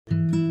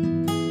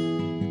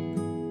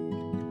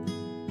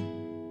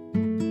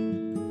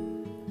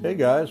Hey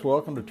guys,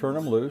 welcome to Turn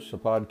 'em Loose, a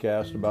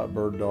podcast about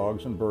bird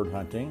dogs and bird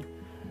hunting.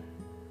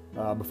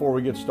 Before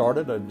we get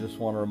started, I just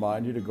want to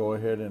remind you to go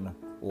ahead and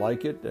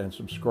like it and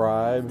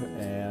subscribe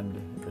and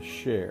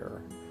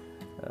share.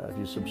 If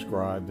you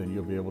subscribe, then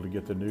you'll be able to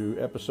get the new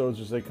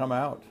episodes as they come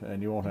out, and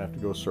you won't have to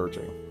go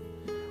searching.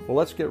 Well,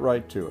 let's get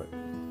right to it.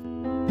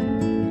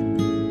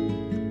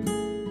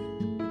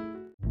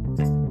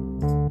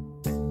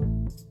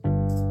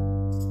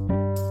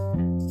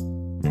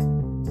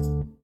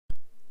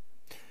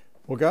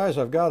 Well, guys,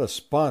 I've got a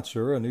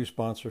new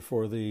sponsor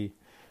for the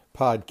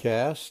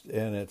podcast,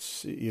 and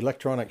it's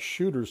Electronic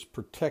Shooters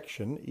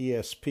Protection,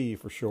 ESP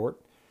for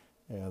short.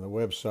 And the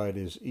website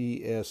is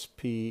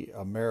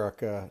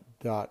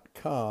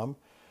espamerica.com.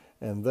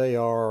 And they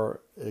are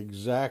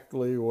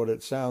exactly what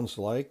it sounds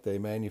like. They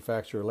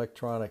manufacture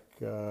electronic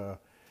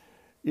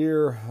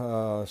ear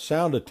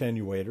sound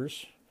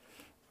attenuators.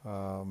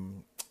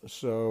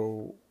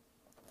 So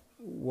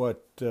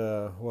what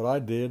I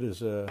did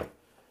is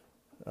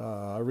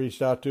I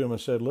reached out to him and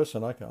said,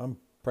 listen, I'm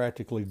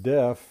practically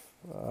deaf,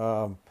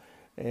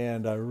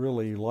 and I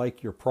really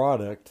like your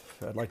product.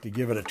 I'd like to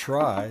give it a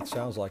try. It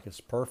sounds like it's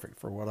perfect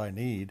for what I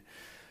need.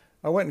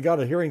 I went and got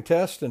a hearing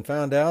test and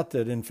found out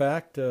that, in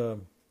fact,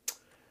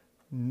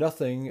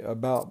 nothing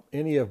about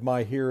any of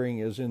my hearing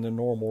is in the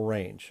normal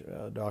range.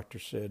 Doctor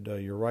said,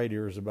 your right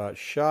ear is about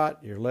shot,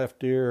 your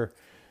left ear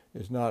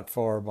is not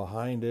far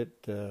behind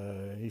it.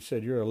 He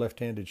said, you're a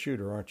left-handed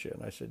shooter, aren't you?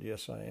 And I said,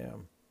 yes, I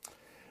am.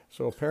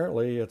 So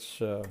apparently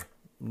it's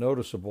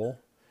noticeable,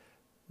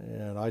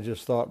 and I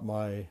just thought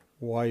my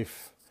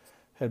wife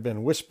had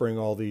been whispering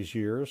all these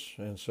years,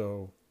 and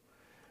so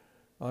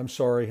I'm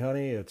sorry,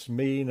 honey, it's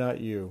me, not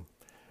you.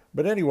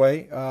 But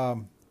anyway,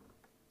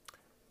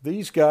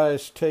 these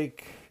guys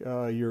take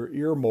your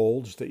ear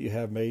molds that you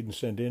have made and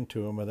send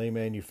into them, and they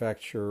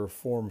manufacture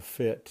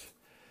form-fit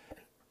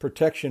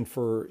protection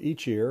for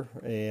each ear,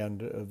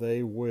 and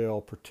they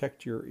will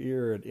protect your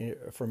ear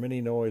from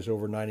any noise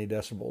over 90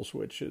 decibels,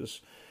 which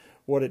is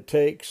what it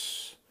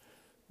takes.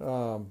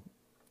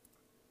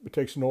 It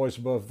takes noise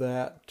above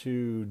that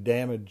to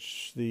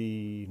damage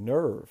the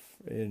nerve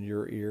in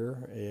your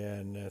ear,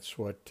 and that's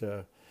what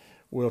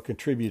will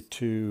contribute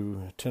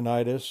to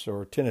tinnitus,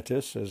 or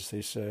tinnitus, as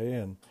they say,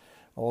 and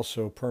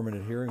also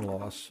permanent hearing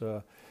loss.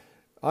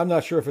 I'm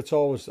not sure if it's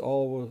always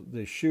all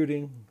the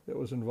shooting that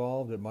was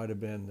involved. It might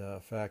have been the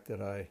fact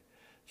that I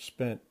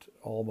spent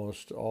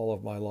almost all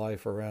of my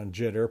life around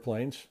jet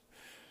airplanes,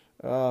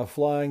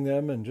 flying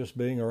them and just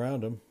being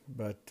around them.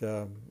 But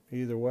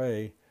either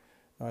way,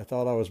 I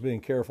thought I was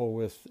being careful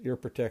with ear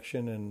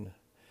protection, and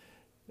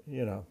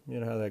you know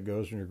how that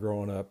goes when you're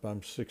growing up.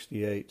 I'm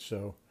 68,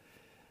 so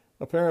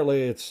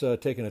apparently it's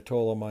taken a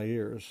toll on my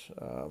ears.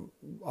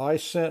 I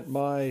sent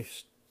my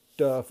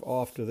stuff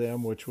off to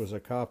them, which was a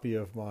copy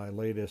of my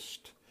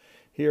latest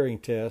hearing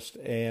test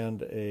and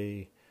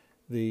the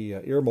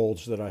ear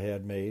molds that I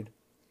had made,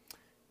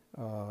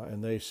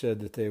 and they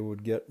said that they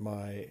would get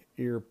my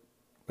ear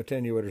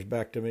attenuators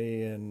back to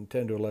me in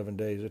 10 to 11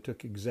 days. It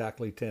took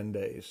exactly 10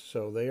 days.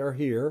 So they are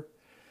here.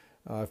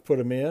 I've put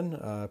them in.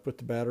 I put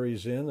the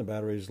batteries in. The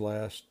batteries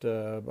last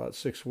about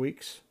 6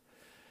 weeks.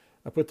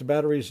 I put the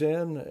batteries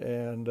in,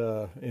 and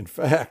in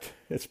fact,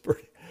 it's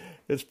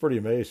pretty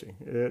amazing.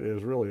 It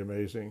is really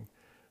amazing.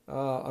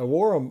 I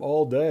wore them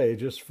all day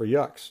just for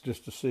yucks,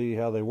 just to see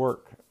how they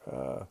work.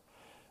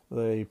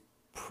 They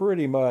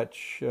pretty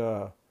much...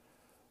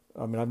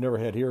 I've never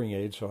had hearing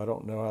aids, so I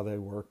don't know how they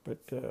work, but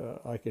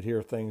I could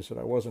hear things that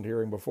I wasn't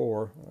hearing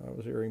before. I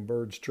was hearing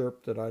birds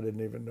chirp that I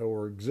didn't even know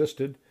were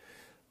existed.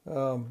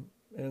 And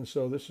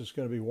so this is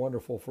going to be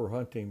wonderful for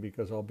hunting,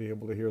 because I'll be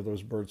able to hear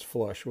those birds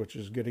flush, which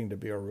is getting to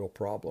be a real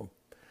problem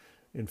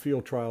in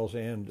field trials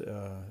and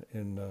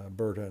in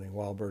bird hunting,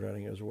 wild bird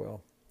hunting as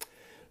well.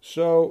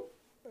 So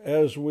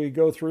as we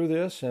go through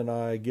this and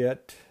I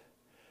get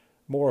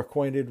more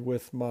acquainted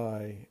with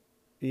my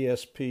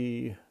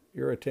ESP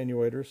ear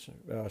attenuators,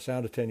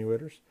 sound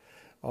attenuators,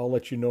 I'll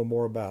let you know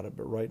more about it.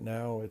 But right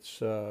now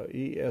it's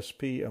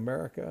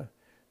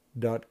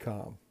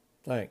espamerica.com.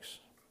 Thanks.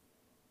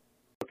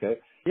 Okay.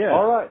 Yeah.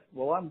 All right.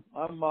 Well, I'm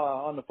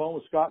on the phone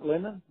with Scott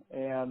Linden,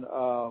 and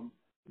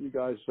you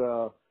guys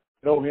know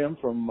him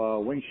from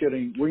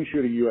Wingshooting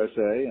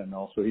USA, and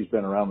also he's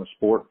been around the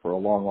sport for a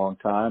long, long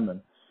time.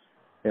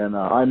 And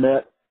I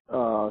met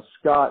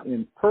Scott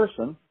in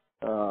person.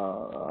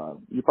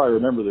 You probably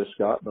remember this,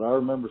 Scott, but I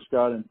remember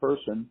Scott in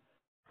person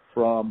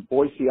from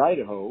Boise,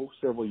 Idaho,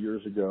 several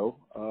years ago.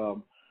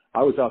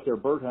 I was out there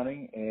bird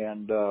hunting,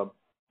 and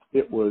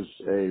it was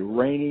a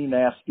rainy,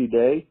 nasty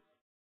day.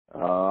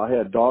 I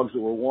had dogs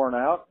that were worn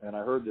out, and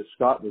I heard that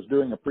Scott was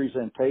doing a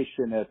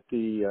presentation at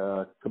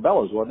the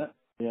Cabela's, wasn't it?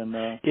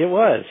 It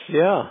was,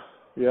 yeah.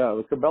 Yeah,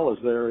 the Cabela's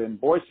there in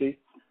Boise.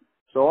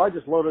 So I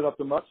just loaded up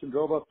the mutts and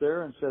drove up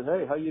there and said,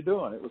 hey, how you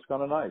doing? It was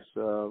kind of nice.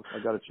 I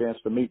got a chance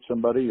to meet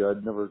somebody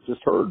I'd never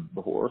just heard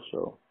before,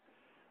 so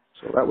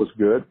that was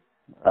good.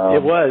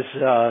 It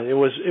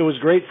was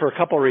great for a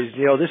couple of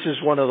reasons. This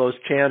is one of those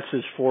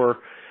chances for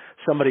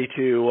somebody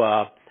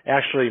to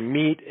actually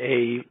meet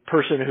a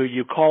person who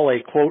you call a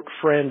quote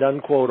friend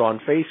unquote on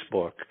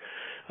Facebook.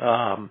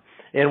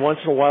 And once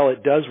in a while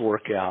it does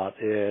work out.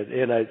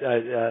 And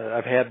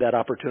I've had that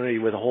opportunity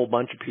with a whole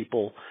bunch of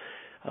people,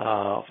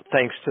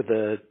 thanks to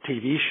the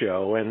TV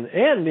show and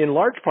in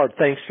large part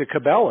thanks to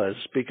Cabela's,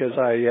 because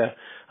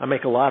I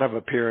make a lot of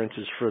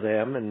appearances for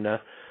them, and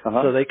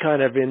so they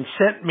kind of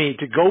incent me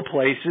to go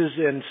places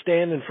and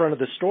stand in front of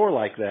the store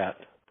like that.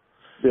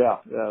 Yeah,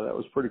 that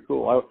was pretty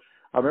cool.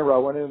 I remember I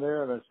went in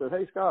there and I said,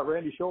 "Hey, Scott,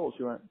 Randy Schultz."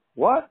 You went,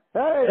 "What?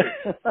 Hey!"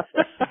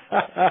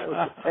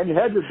 And you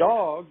had your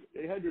dog.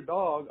 You had your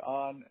dog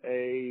on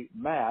a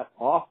mat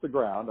off the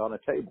ground on a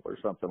table or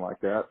something like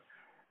that,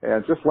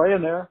 and just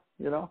laying there,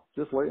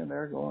 just laying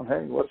there, going,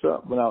 "Hey, what's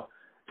up?" Well, now,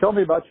 tell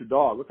me about your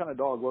dog. What kind of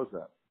dog was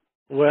that?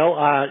 Well,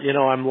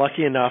 I'm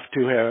lucky enough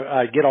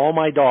to get all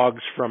my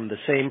dogs from the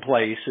same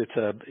place.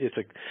 It's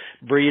a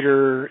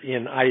breeder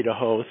in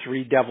Idaho,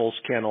 Three Devils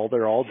Kennel.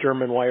 They're all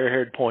German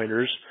wire-haired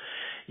pointers.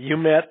 You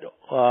met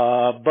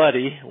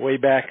Buddy way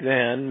back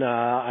then.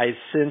 I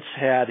since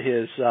had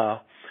his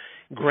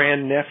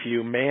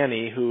grandnephew,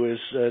 Manny, who is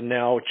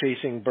now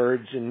chasing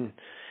birds in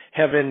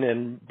heaven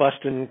and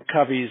busting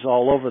coveys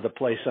all over the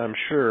place, I'm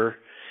sure.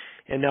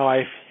 And now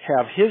I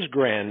have his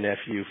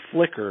grandnephew,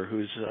 Flicker,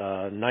 who's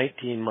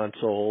 19 months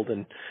old,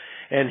 and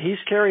he's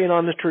carrying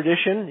on the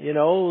tradition.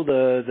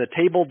 The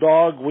table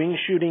dog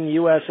Wingshooting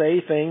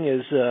USA thing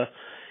is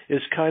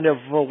kind of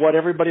what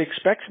everybody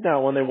expects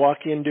now when they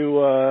walk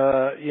into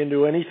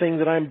anything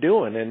that I'm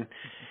doing, and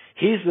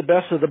he's the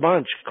best of the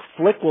bunch.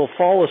 Flick will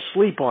fall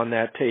asleep on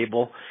that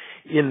table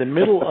in the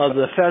middle of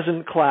the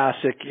Pheasant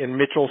Classic in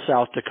Mitchell,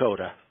 South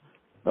Dakota.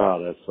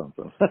 Oh, that's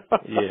something.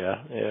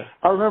 Yeah.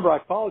 I remember I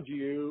called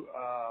you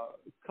a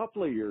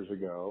couple of years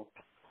ago,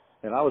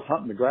 and I was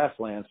hunting the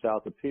grassland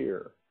south of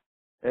Pierre.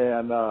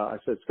 And I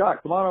said,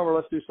 "Scott, come on over,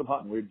 let's do some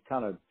hunting." We'd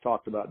kind of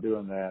talked about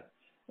doing that.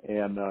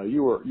 And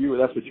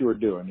that's what you were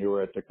doing. You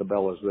were at the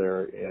Cabela's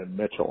there in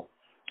Mitchell.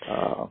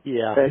 And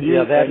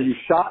you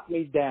shot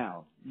me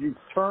down. You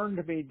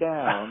turned me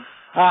down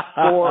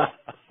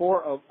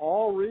for of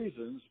all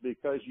reasons,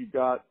 because you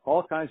got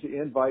all kinds of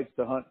invites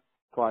to hunt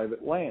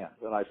private land.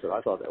 And I said,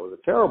 I thought that was a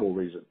terrible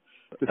reason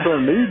to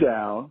turn me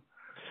down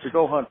to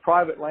go hunt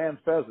private land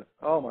pheasant.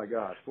 Oh my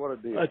gosh, what a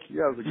deal.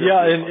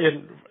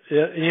 And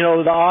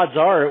the odds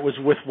are it was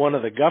with one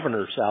of the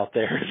governors out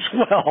there as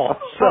well.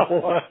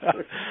 So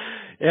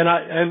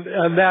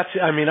and that's,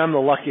 I'm the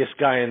luckiest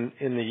guy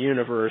in the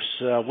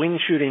universe.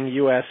 Wingshooting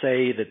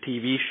USA, the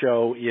TV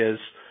show,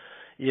 is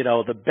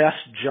the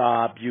best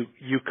job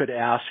you could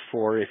ask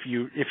for if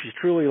you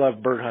truly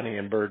love bird hunting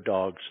and bird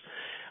dogs.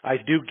 I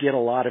do get a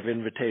lot of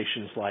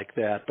invitations like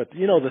that. But,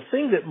 the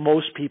thing that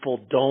most people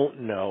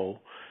don't know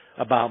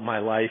about my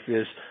life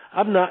is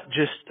I'm not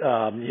just,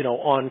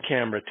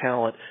 on-camera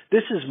talent.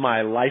 This is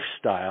my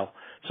lifestyle.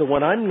 So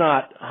when I'm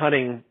not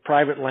hunting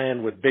private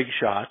land with big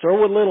shots or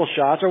with little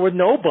shots or with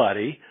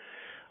nobody,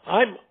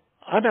 I'm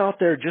out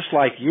there just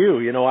like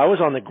you. I was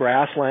on the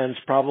grasslands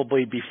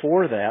probably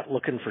before that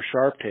looking for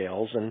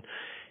sharptails. And,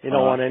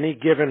 on any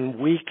given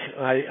week,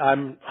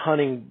 I'm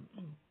hunting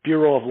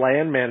Bureau of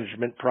Land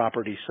Management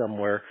property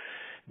somewhere,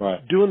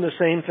 right, doing the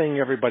same thing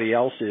everybody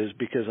else is,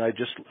 because I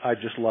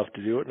just love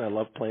to do it, and I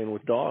love playing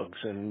with dogs,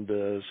 and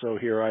so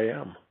here I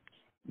am.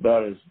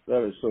 That is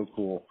so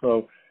cool.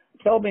 So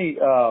tell me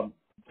a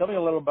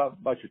little about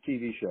your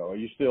TV show.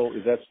 Is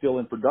that still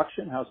in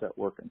production? How's that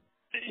working?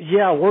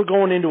 Yeah, we're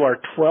going into our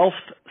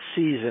 12th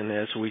season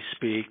as we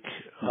speak.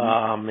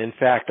 Mm-hmm. In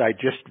fact, I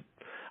just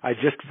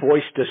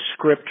voiced a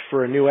script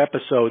for a new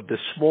episode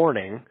this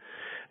morning.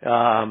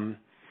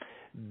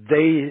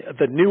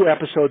 The new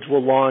episodes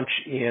will launch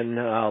in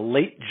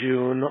late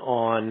June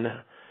on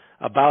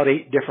about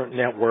 8 different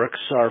networks.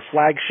 Our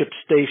flagship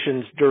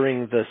stations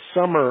during the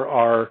summer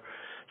are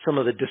some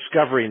of the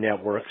Discovery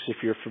networks,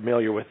 if you're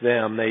familiar with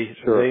them.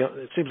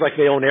 It seems like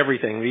they own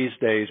everything these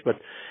days,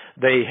 but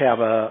they have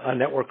a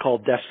network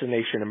called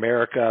Destination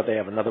America. They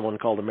have another one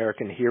called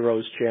American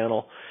Heroes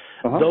Channel.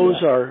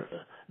 We're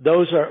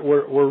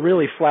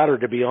really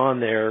flattered to be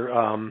on there.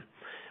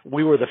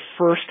 We were the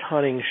first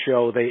hunting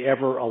show they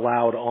ever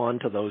allowed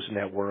onto those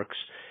networks,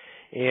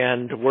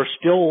 and we're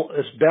still,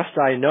 as best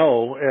I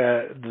know,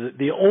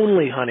 the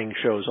only hunting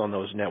shows on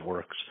those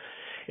networks.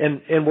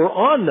 And we're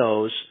on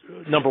those,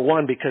 number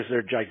one, because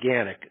they're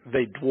gigantic.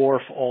 They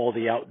dwarf all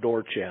the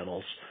outdoor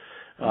channels.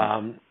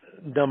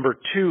 Number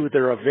two,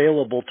 they're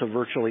available to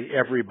virtually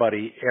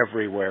everybody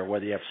everywhere,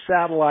 whether you have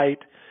satellite,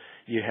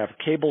 you have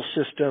cable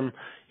system,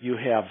 you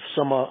have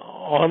some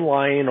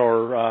online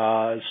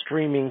or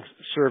streaming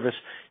service.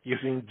 You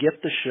can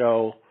get the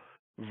show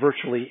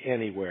virtually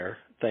anywhere,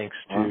 thanks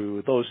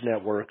to those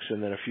networks,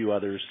 and then a few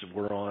others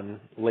we're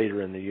on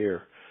later in the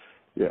year.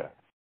 Yeah.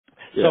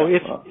 So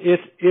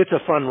it's a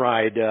fun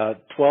ride.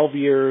 12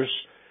 years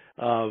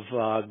of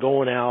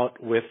going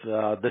out with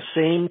the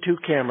same 2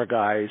 camera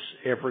guys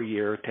every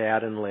year,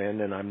 Tad and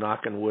Lynn, and I'm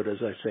knocking wood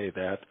as I say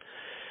that,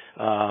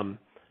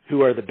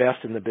 who are the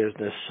best in the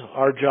business.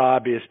 Our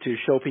job is to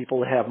show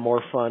people how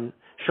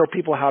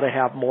to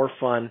have more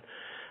fun,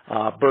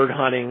 bird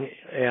hunting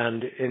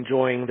and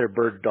enjoying their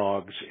bird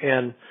dogs.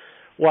 And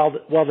while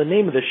the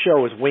name of the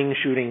show is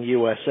Wingshooting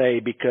USA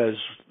because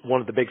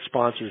one of the big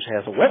sponsors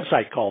has a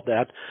website called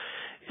that,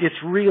 it's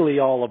really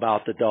all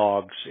about the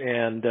dogs.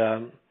 And,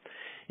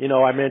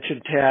 I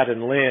mentioned Tad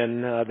and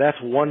Lynn. That's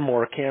one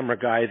more camera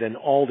guy than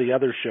all the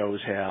other shows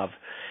have.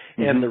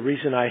 Mm-hmm. And the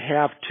reason I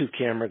have two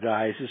camera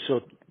guys is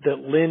so that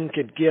Lynn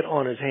could get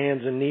on his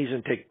hands and knees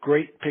and take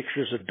great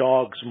pictures of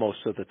dogs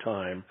most of the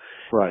time.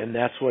 Right. And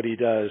that's what he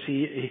does.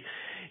 He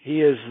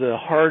is the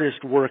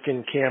hardest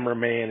working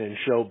cameraman in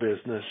show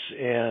business.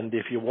 And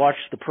if you watch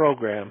the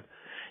program,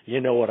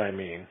 you know what I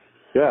mean.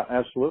 Yeah,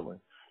 absolutely.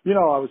 I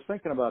was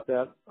thinking about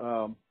that.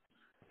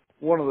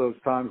 One of those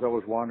times I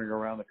was wandering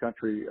around the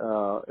country,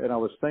 and I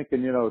was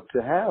thinking,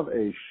 to have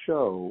a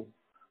show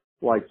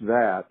like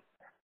that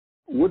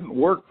wouldn't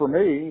work for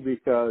me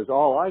because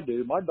all I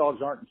do, my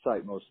dogs aren't in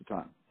sight most of the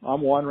time.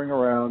 I'm wandering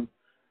around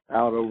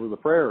out over the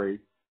prairie,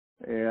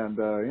 and,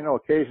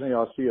 occasionally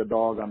I'll see a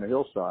dog on the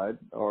hillside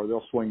or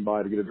they'll swing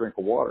by to get a drink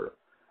of water.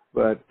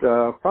 But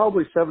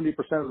probably 70%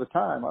 of the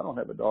time I don't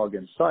have a dog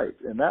in sight,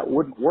 and that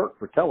wouldn't work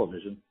for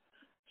television.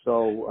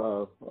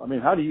 So,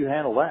 how do you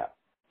handle that?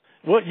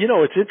 Well,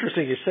 it's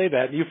interesting you say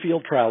that. You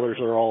field trialers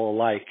are all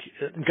alike.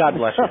 God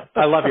bless you.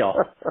 I love y'all.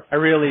 I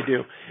really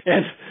do.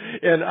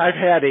 And I've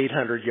had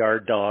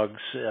 800-yard dogs.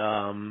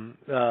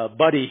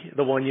 Buddy,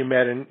 the one you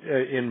met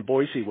in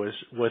Boise, was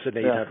an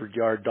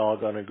 800-yard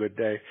dog on a good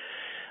day.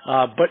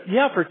 But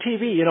yeah, for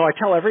TV, I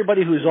tell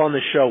everybody who's on the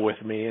show with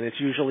me, and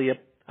it's usually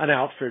an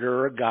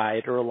outfitter or a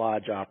guide or a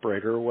lodge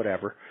operator or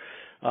whatever.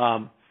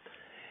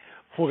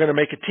 We're going to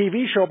make a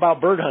TV show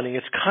about bird hunting.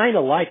 It's kind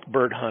of like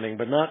bird hunting,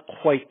 but not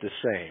quite the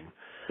same.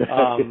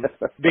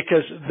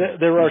 Because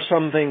there are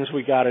some things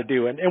we got to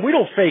do. And we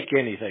don't fake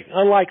anything.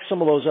 Unlike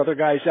some of those other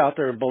guys out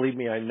there, and believe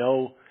me, I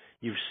know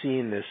you've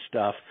seen this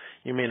stuff.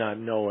 You may not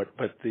know it,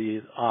 but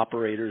the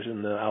operators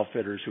and the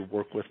outfitters who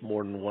work with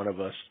more than one of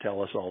us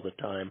tell us all the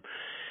time.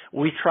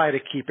 We try to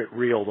keep it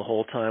real the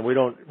whole time. We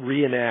don't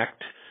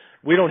reenact.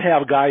 We don't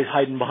have guys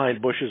hiding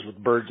behind bushes with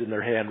birds in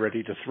their hand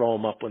ready to throw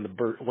them up when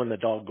the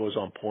dog goes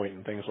on point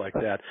and things like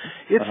that.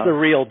 It's the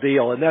real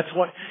deal. And that's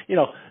what,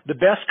 the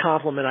best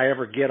compliment I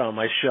ever get on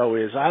my show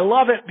is, I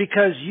love it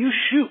because you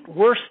shoot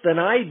worse than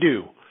I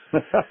do.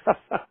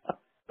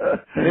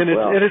 And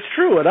it's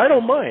true, and I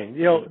don't mind,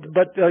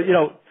 but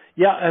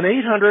an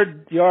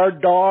 800-yard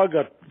dog,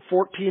 a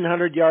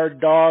 1,400-yard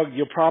dog,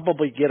 you'll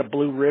probably get a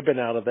blue ribbon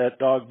out of that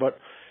dog, but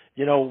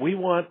we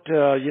want,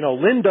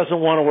 Lynn doesn't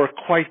want to work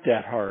quite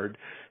that hard.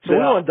 So we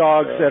want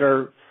dogs that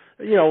are,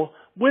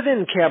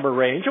 within camera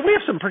range. And we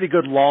have some pretty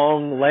good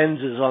long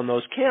lenses on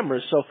those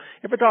cameras. So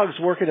if a dog's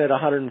working at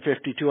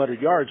 150,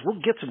 200 yards,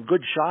 we'll get some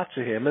good shots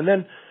of him. And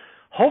then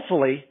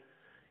hopefully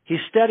he's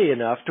steady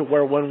enough to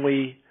where when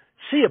we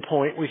see a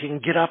point, we can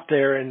get up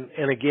there. And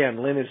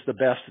again, Lynn is the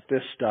best at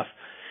this stuff.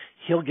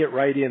 He'll get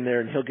right in there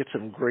and he'll get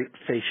some great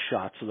face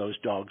shots of those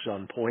dogs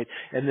on point.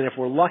 And then if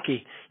we're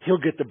lucky, he'll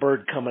get the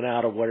bird coming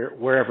out of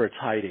wherever it's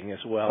hiding as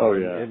well. Oh,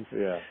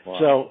 yeah.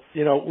 Wow.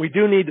 So, we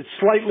do need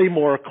slightly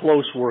more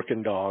close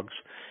working dogs.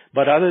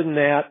 But other than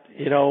that,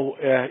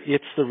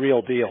 it's the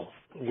real deal.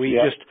 We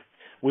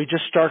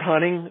just start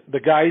hunting.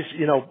 The guys,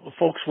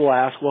 folks will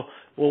ask, well,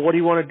 what do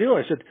you want to do?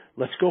 I said,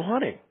 let's go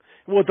hunting.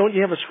 Well, don't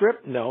you have a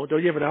script? No.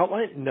 Don't you have an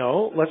outline?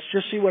 No. Let's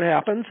just see what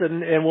happens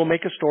and we'll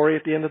make a story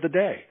at the end of the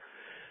day.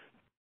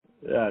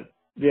 And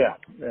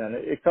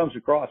it comes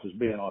across as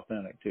being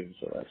authentic too.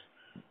 So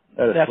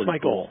that's my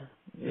cool. goal.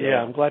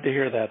 Yeah, I'm glad to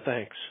hear that.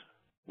 Thanks.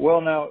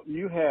 Well, now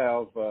you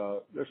have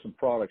there's some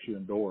products you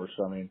endorse.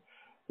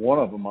 One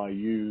of them I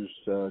used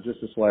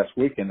just this last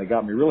weekend that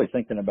got me really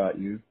thinking about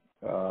you,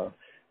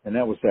 and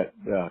that was that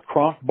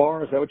Kronk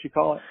bar. Is that what you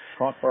call it?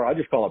 Kronk bar. I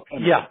just call it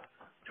pemmican. Yeah.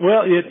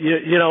 Well,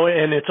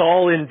 and it's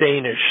all in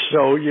Danish,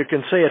 so you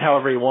can say it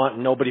however you want,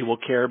 and nobody will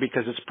care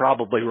because it's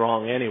probably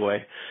wrong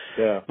anyway.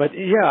 Yeah. But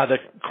yeah, the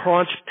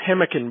Crunch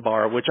Pemmican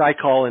bar, which I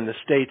call in the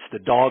States the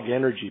dog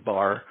energy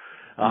bar,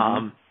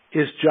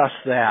 is just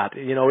that.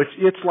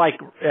 It's like,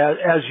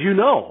 as you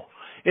know,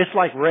 it's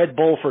like Red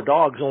Bull for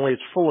dogs, only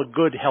it's full of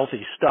good,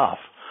 healthy stuff.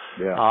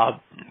 Yeah.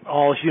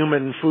 All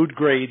human food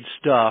grade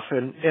stuff,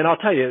 and I'll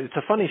tell you, it's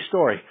a funny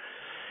story.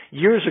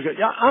 Years ago,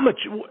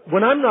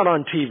 when I'm not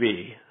on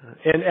TV,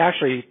 and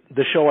actually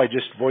the show I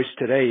just voiced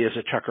today is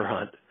a chucker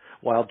hunt,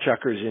 wild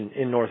chuckers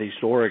in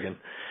Northeast Oregon.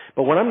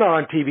 But when I'm not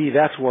on TV,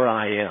 that's where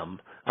I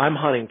am. I'm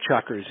hunting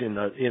chuckers in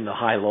the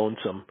high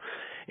lonesome.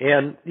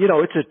 And,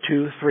 it's a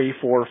 2, 3,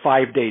 4,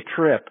 5 day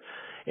trip.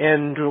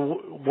 And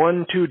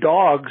 1, 2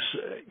 dogs,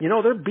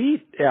 they're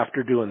beat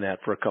after doing that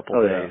for a couple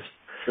of days.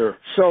 Sure.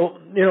 So,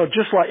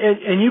 just like,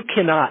 and you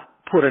cannot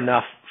put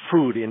enough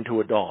food into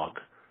a dog.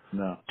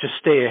 No. To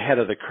stay ahead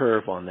of the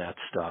curve on that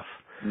stuff.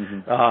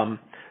 Mm-hmm.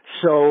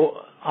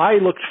 So I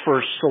looked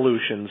for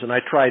solutions, and I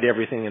tried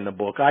everything in the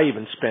book. I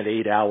even spent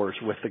 8 hours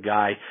with the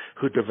guy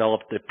who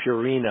developed the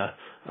Purina,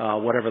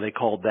 whatever they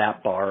called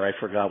that bar. I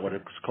forgot what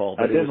it was called.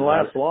 It didn't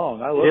last long.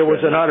 It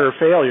was an utter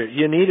failure.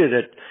 You needed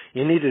a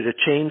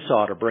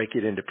chainsaw to break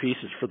it into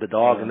pieces for the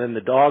dog, and then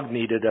the dog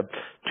needed a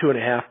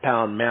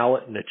 2.5-pound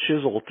mallet and a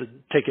chisel to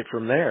take it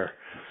from there.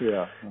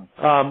 Yeah.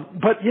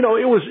 But it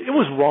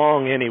was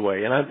wrong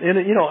anyway. And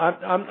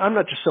I'm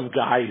not just some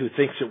guy who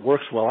thinks it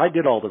works well. I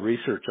did all the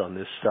research on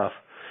this stuff.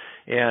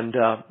 And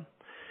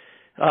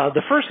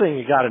the first thing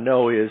you got to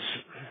know is,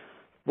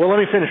 well, let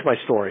me finish my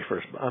story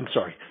first. I'm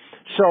sorry.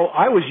 So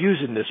I was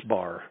using this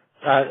bar.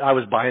 I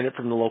was buying it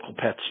from the local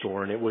pet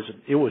store, and it was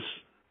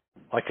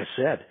like I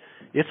said,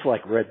 it's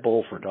like Red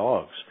Bull for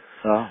dogs.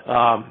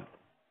 And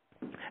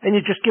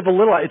you just give a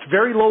little. It's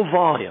very low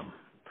volume,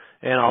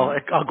 and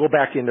I'll go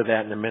back into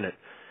that in a minute.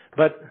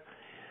 But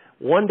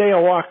one day I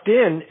walked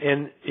in,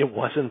 and it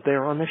wasn't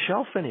there on the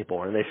shelf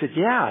anymore. And they said,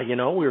 yeah,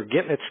 we were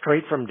getting it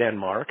straight from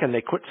Denmark, and they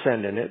quit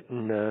sending it,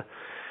 and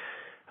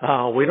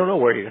we don't know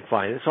where you can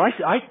find it. So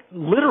I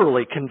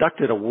literally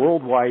conducted a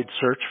worldwide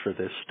search for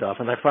this stuff,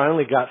 and I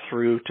finally got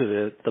through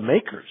to the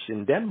makers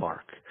in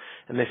Denmark.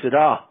 And they said,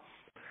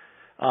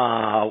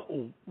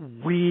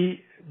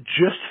 we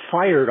just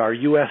fired our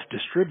U.S.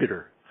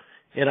 distributor.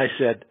 And I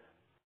said,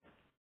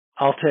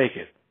 I'll take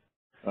it.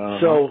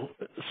 So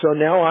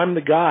now I'm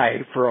the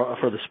guy for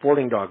the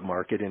sporting dog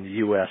market in the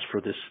U.S.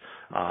 for this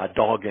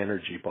dog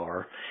energy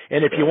bar.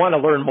 And if you want to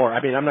learn more,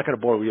 I mean, I'm not going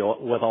to bore you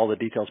with all the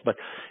details, but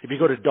if you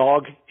go to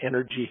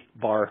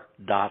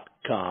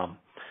dogenergybar.com,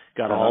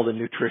 got all the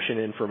nutrition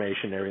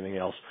information, everything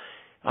else.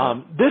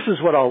 This is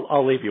what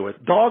I'll leave you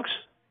with. Dogs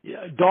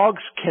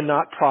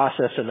cannot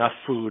process enough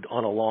food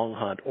on a long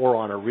hunt or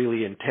on a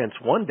really intense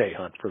one-day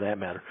hunt, for that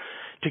matter,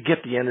 to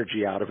get the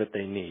energy out of it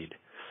they need.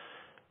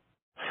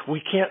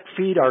 We can't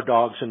feed our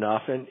dogs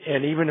enough, and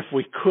even if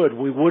we could,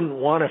 we wouldn't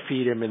want to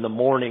feed them in the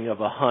morning of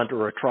a hunt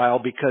or a trial,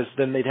 because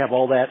then they'd have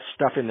all that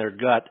stuff in their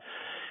gut,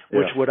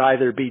 which would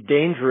either be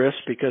dangerous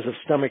because of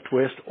stomach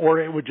twist,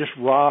 or it would just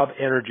rob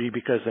energy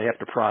because they have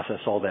to process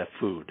all that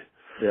food.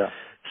 Yeah.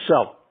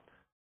 So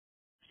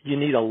you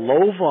need a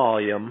low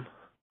volume,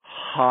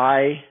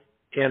 high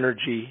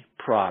energy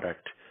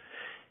product.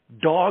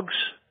 Dogs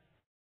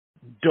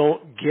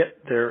don't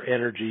get their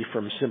energy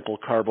from simple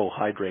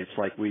carbohydrates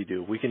like we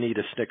do. We can eat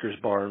a Snickers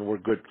bar and we're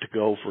good to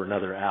go for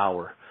another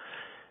hour.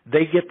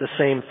 They get the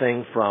same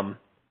thing from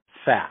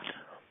fat.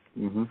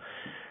 Mm-hmm.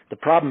 The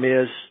problem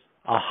is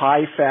a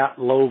high-fat,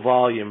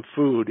 low-volume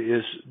food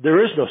there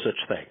is no such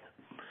thing.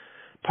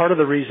 Part of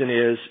the reason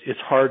is it's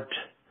hard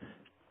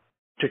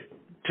to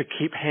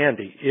keep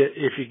handy.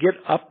 If you get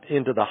up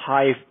into the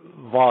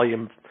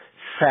high-volume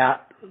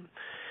fat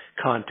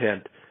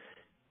content,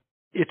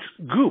 it's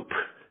goop.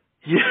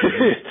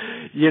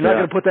 You're not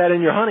going to put that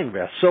in your hunting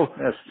vest. So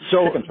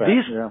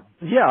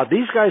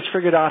these guys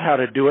figured out how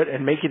to do it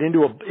and make it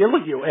into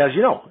as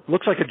you know, it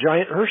looks like a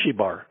giant Hershey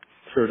bar.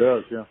 Sure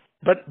does, yeah.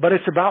 But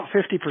it's about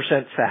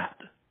 50% fat,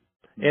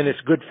 and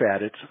it's good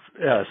fat. It's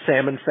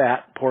salmon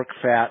fat, pork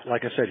fat,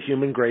 like I said,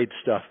 human grade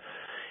stuff.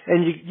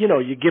 And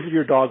you give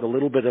your dog a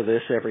little bit of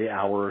this every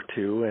hour or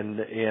two, and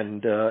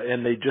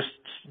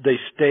they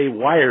stay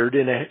wired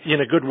in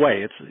a good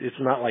way. It's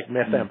not like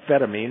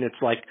methamphetamine.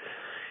 It's like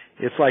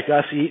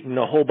us eating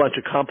a whole bunch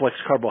of complex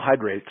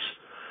carbohydrates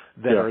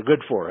that are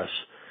good for us.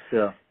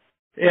 Yeah.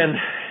 And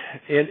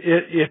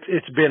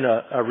it's been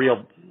a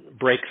real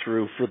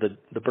breakthrough for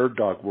the bird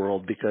dog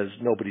world, because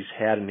nobody's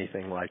had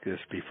anything like this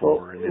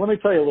before. Well, let me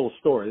tell you a little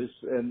story.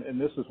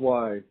 This is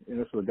why, and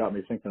this is what got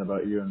me thinking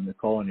about you and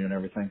calling you and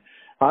everything.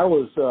 I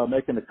was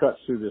making the cuts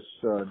through this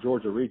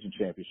Georgia Region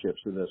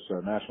Championships, through this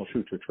National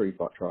Shoot to Tree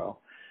trial.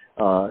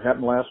 It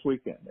happened last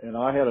weekend, and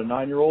I had a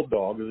 9-year-old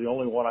dog. It was the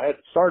only one. I had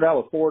started out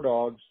with 4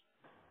 dogs,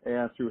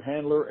 and through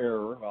handler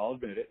error, I'll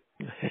admit it,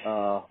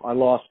 I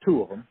lost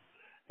 2 of them.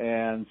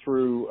 And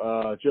through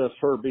just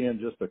her being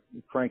just a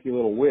cranky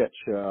little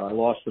witch, I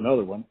lost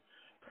another one.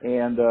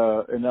 And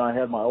then I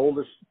had my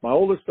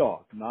oldest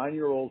dog,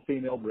 9-year-old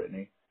female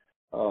Brittany,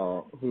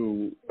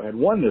 who had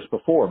won this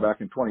before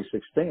back in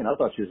 2016. I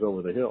thought she was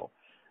over the hill.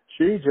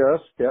 She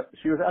was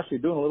actually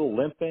doing a little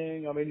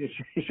limping. I mean,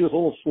 she was a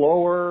little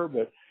slower,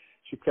 but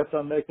she kept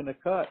on making the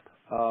cut.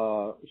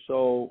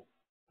 So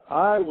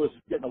I was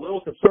getting a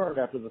little concerned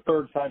after the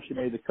 3rd time she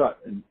made the cut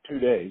in 2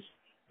 days,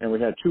 and we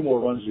had 2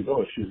 more runs to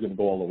go if she was going to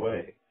go all the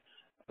way,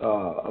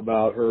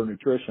 about her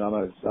nutrition.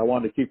 I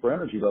wanted to keep her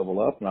energy level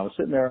up, and I was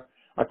sitting there.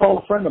 I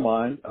called a friend of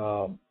mine,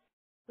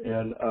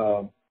 and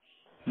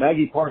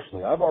Maggie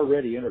Parsley. I've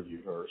already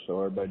interviewed her,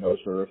 so everybody knows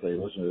her if they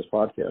listen to this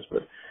podcast,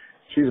 but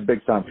she's a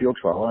big-time field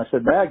trial. And I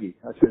said, Maggie,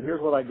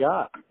 here's what I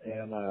got.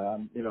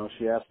 And,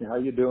 she asked me, how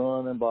you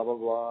doing, and blah, blah,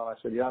 blah. And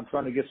I said, yeah, I'm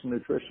trying to get some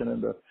nutrition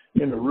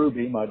into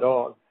Ruby, my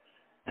dog.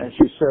 And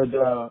she said,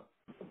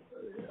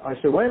 I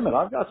said, wait a minute,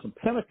 I've got some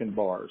pemmican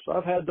bars.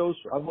 I've had those.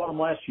 I bought them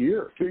last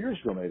year, 2 years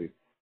ago maybe,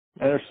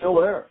 and they're still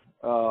there.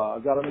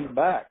 I've got them in the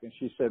back. And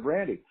she said,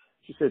 Randy,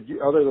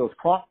 are they those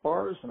clock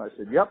bars? And I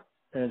said, yep.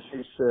 And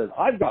she said,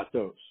 I've got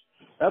those.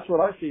 That's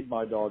what I feed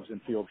my dogs in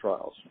field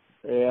trials.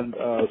 And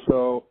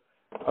so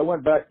I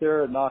went back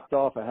there and knocked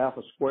off a half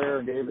a square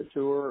and gave it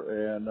to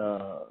her and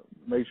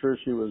made sure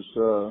she was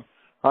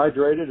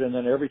hydrated. And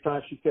then every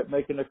time she kept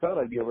making the cut,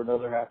 I'd give her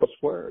another half a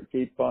square and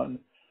keep on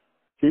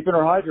keeping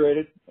her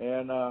hydrated.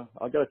 And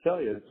I got to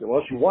tell you,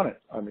 well, she won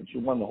it. I mean, she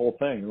won the whole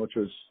thing, which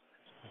was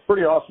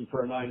pretty awesome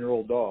for a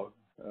 9-year-old dog.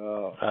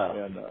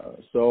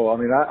 So, I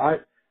mean,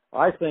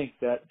 I think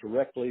that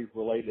directly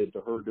related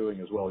to her doing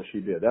as well as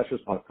she did. That's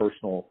just my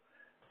personal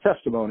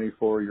testimony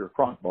for your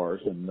cronk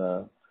bars. And,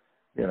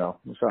 you know,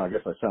 so I guess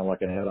I sound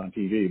like an ad on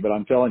TV, but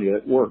I'm telling you,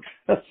 it worked.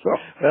 So.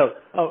 Well,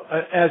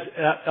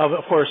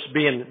 of course,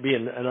 being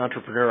an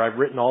entrepreneur, I've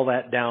written all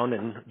that down,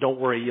 and don't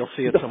worry, you'll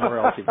see it somewhere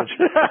else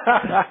eventually.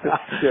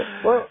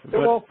 Yeah. Well, it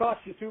won't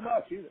cost you too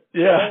much either.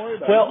 Yeah. Don't worry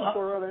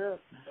about it.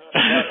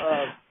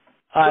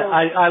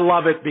 I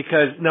love it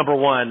because, number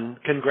one,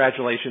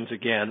 congratulations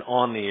again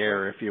on the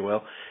air, if you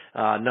will.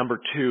 Number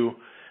two,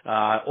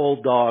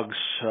 old dogs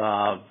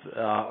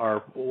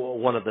are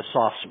one of the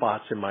soft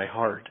spots in my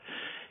heart.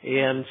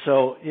 And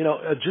so, you know,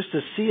 just to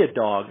see a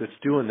dog that's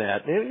doing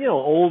that, you know,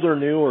 old or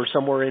new or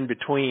somewhere in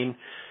between,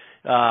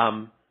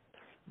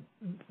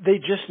 they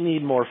just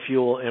need more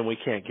fuel, and we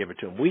can't give it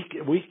to them. We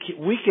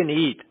can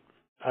eat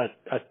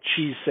a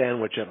cheese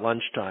sandwich at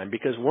lunchtime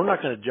because we're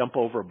not going to jump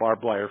over a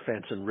barbed wire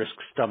fence and risk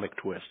stomach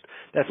twist.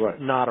 That's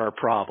not our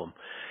problem.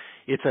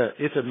 It's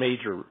a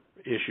major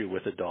issue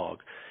with a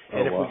dog.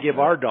 And if we give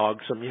our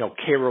dog some, you know,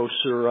 Karo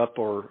syrup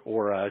or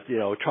you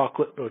know,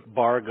 chocolate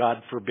bar,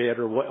 God forbid,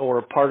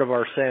 or part of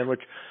our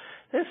sandwich,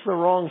 that's the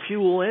wrong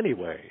fuel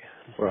anyway.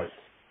 Right.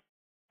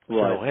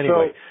 So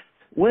anyway. So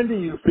when do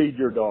you feed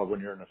your dog when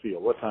you're in the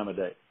field? What time of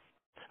day?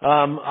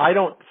 I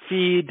don't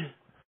feed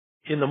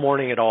in the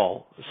morning at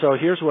all. So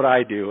here's what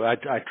I do.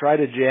 I try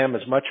to jam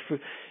as much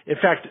food. In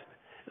fact,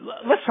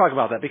 let's talk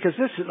about that because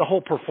this is the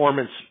whole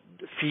performance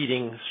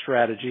feeding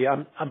strategy.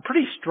 I'm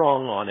pretty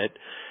strong on it.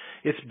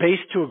 It's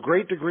based to a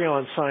great degree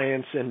on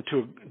science and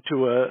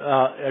to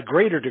a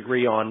greater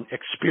degree on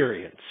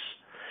experience.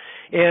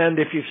 And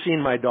if you've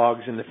seen my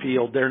dogs in the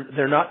field,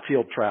 they're not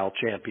field trial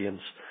champions,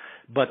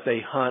 but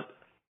they hunt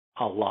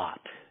a lot.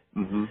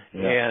 Mm-hmm.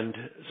 Yeah. And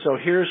so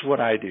here's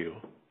what I do.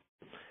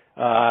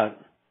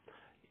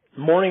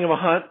 Morning of a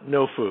hunt,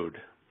 no food.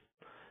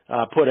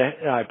 I put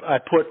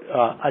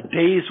a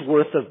day's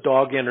worth of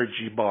dog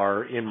energy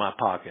bar in my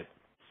pocket,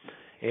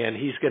 and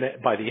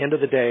by the end of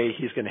the day,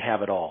 he's gonna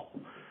have it all.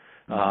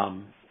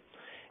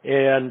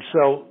 And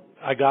so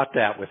I got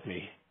that with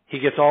me. He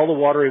gets all the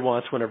water he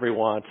wants whenever he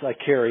wants. I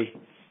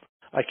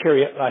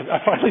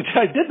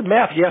did the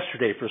math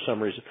yesterday for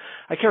some reason.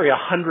 I carry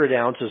 100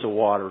 ounces of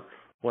water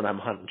when I'm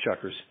hunting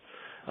chuckers.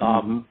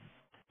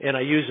 And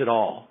I use it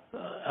all.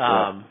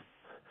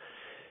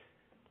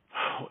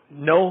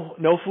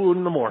 No food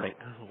in the morning.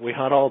 We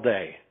hunt all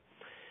day.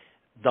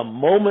 The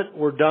moment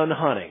we're done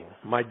hunting,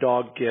 my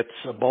dog gets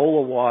a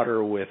bowl of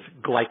water with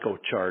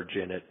glycocharge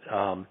in it.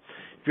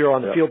 If you're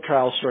on the field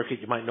trial circuit,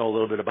 you might know a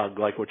little bit about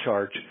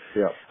glycocharge.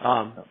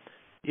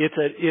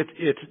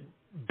 It's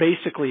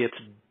basically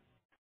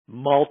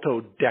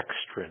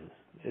maltodextrin.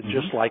 It's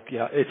just like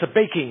it's a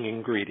baking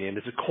ingredient.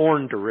 It's a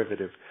corn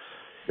derivative.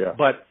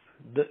 But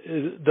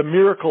the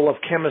miracle of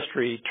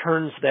chemistry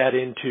turns that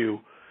into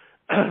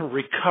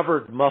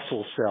recovered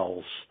muscle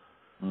cells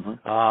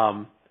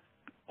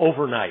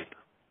overnight.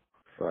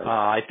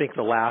 I think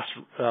the last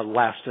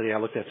study I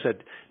looked at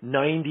said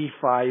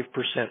 95%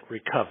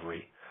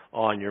 recovery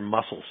on your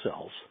muscle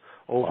cells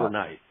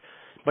overnight.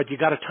 But you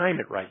got to time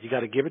it right. You got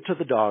to give it to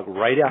the dog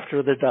right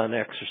after they're done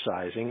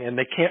exercising, and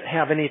they can't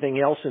have anything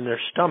else in their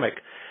stomach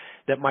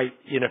that might,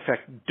 in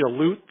effect,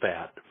 dilute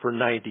that for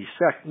 90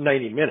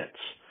 minutes.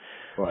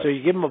 So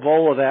you give them a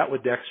bowl of that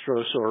with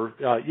dextrose,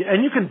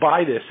 and you can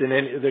buy this. And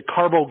the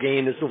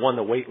Carbogain is the one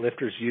the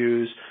weightlifters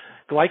use.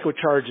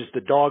 Glycocharge is the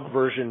dog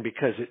version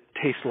because it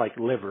tastes like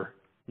liver.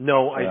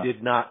 No, I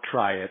did not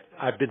try it.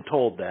 I've been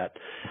told that.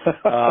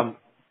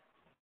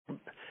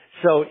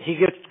 So he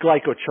gets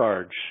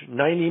glycocharge.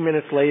 90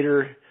 minutes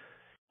later,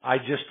 I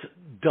just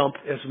dump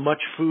as much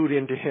food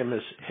into him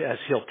as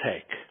he'll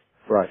take.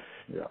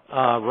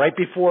 Right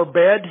before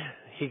bed,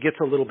 he gets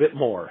a little bit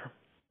more.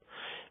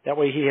 That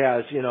way he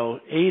has,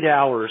 8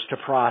 hours to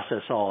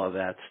process all of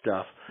that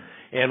stuff.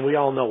 And we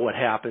all know what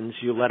happens.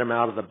 You let him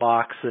out of the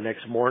box the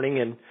next morning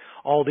and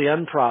all the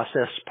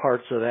unprocessed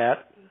parts of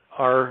that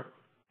are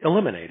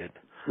eliminated.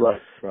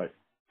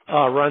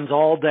 Runs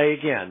all day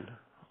again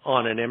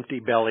on an empty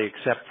belly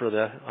except for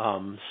the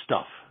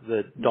stuff,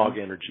 the dog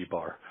energy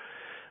bar.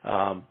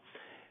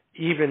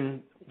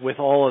 Even with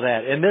all of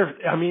that, and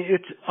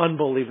it's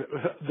unbelievable.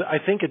 I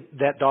think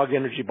that dog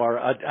energy bar,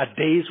 a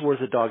day's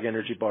worth of dog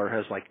energy bar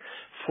has like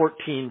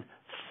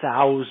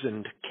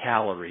 14,000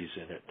 calories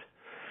in it.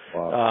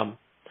 Wow.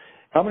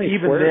 How many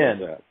even squares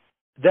then, is that?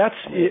 That's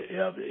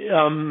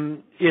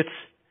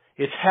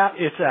it's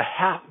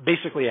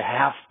basically a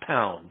half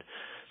pound.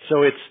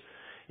 So it's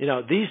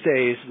these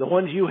days the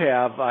ones you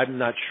have I'm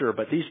not sure,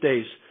 but these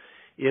days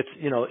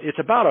it's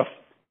about a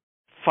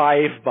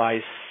 5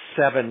 by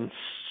 7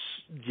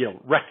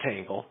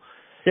 rectangle.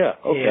 Yeah.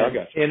 Okay, And, I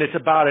got you. and it's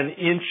about 1.5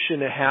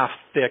 inches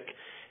thick,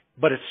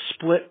 but it's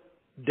split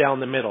down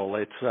the middle.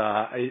 It's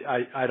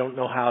I don't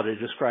know how to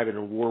describe it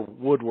in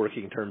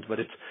woodworking terms, but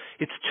it's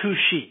 2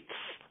 sheets,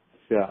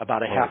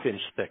 about a half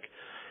inch thick.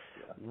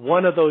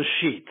 One of those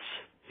sheets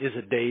is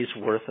a day's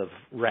worth of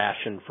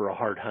ration for a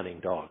hard hunting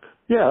dog.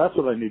 Yeah, that's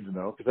what I need to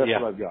know, because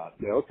that's what I've got.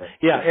 Yeah, okay.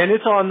 Yeah, and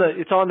it's on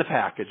the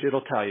package.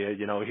 It'll tell you,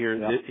 here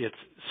it's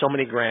so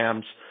many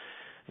grams,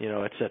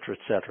 et cetera, et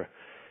cetera.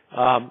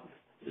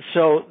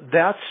 So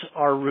that's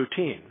our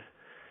routine.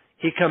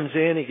 He comes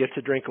in, he gets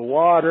a drink of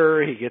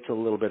water, he gets a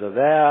little bit of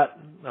that.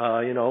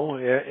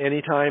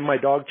 Anytime my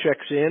dog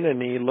checks in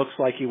and he looks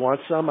like he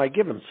wants some, I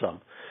give him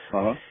some.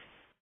 Uh-huh.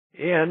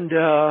 And,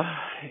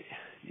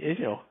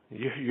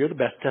 you're the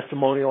best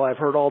testimonial I've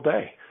heard all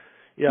day.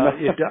 Yeah,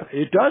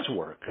 it does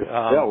work.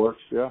 Yeah, it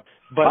works, yeah.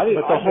 But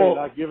the whole,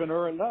 not giving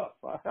her enough.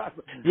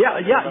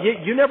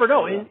 you never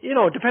know. And,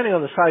 depending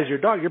on the size of your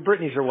dog, your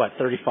Brittany's are what,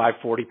 35,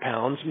 40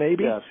 pounds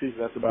maybe? Yeah, she's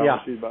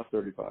about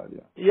 35, yeah.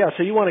 Yeah,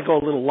 so you want to go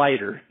a little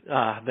lighter,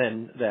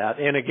 than that.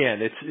 And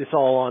again, it's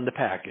all on the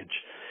package.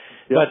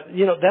 Yep.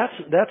 But,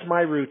 that's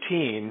my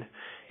routine.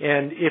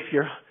 And if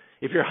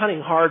you're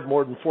hunting hard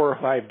more than 4 or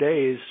 5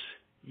 days,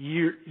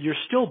 you're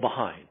still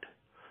behind.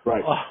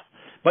 Right.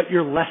 But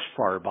you're less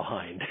far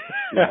behind.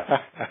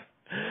 Yeah.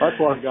 That's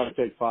why I've got to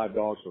take 5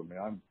 dogs with me.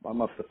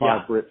 I'm up to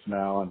 5 Brits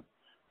now, and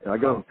I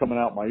got them coming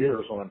out my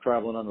ears when I'm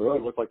traveling on the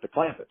road. Look like the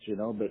Clampets,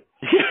 but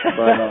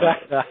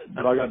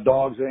I got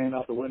dogs hanging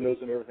out the windows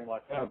and everything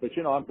like that. But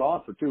I'm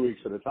gone for 2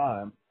 weeks at a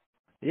time.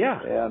 Yeah.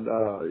 And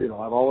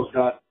I've always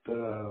got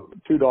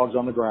 2 dogs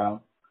on the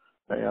ground,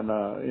 and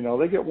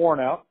they get worn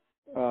out.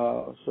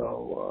 But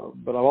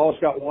I've always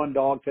got 1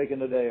 dog taking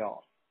the day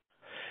off.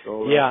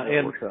 So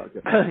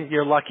and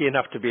you're lucky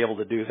enough to be able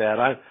to do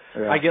that.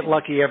 I get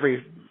lucky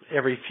every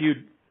few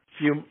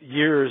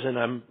years, and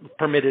I'm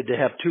permitted to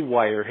have 2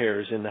 wire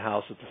hairs in the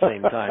house at the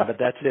same time. But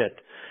that's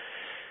it.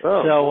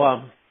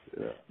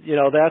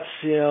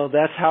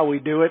 That's how we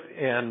do it,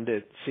 and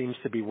it seems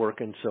to be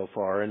working so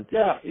far. And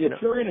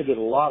Purina did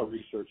a lot of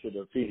research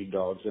into feeding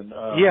dogs, and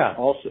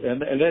also,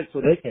 and that's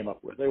what they came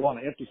up with. They want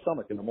an empty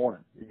stomach in the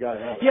morning. You got to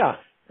have it. Yeah.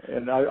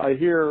 And I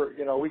hear,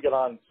 we get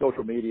on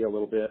social media a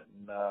little bit,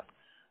 and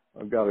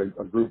I've got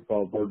a group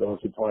called Bird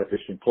Dogs and Fly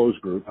Fishing Closed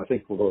Group. I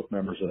think we're both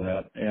members of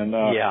that. And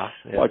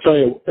I tell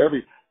you,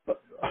 every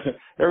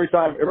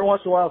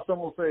once in a while,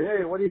 someone will say,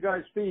 "Hey, what do you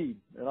guys feed?"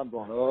 And I'm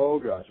going, "Oh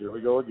gosh, here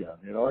we go again."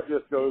 It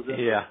just goes in.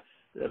 Yeah.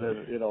 And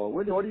then,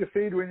 what do you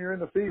feed when you're in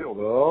the field?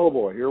 Oh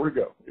boy, here we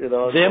go.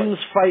 Them's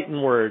fighting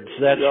words,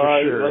 that's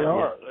for sure. They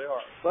are.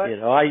 But,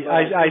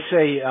 I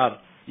say,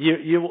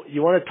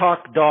 you want to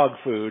talk dog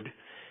food.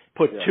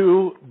 Put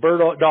 2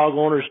 bird dog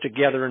owners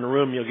together in a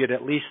room, you'll get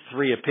at least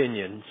 3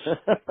 opinions.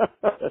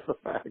 That's a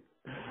fact.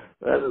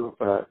 That is a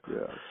fact,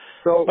 yeah.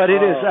 So, but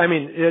it is,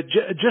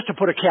 just to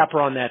put a capper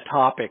on that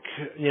topic,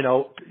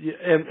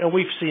 and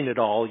we've seen it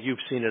all. You've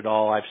seen it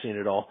all. I've seen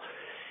it all.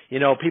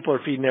 People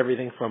are feeding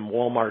everything from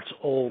Walmart's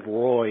Old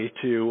Roy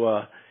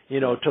to,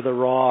 to the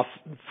raw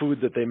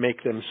food that they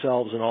make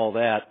themselves and all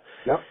that.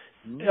 Yep.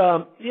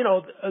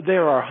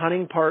 There are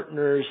hunting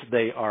partners.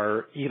 They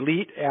are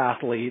elite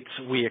athletes.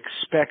 We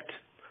expect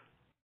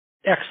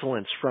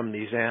excellence from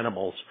these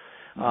animals.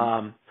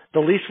 Mm-hmm. The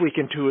least we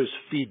can do is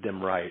feed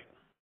them right.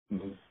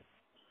 Mm-hmm.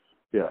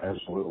 Yeah,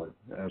 absolutely.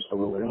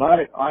 And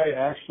I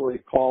actually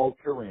called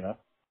Purina,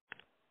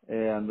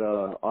 and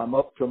I'm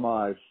up to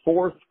my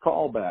 4th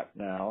callback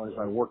now as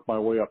I work my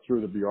way up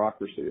through the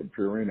bureaucracy of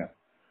Purina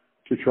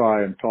to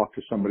try and talk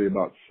to somebody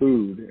about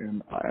food.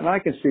 And I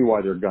can see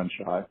why they're gun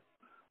shy.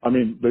 I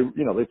mean,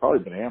 they've probably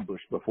been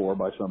ambushed before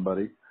by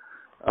somebody.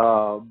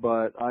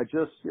 But I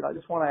just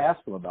want to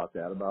ask them about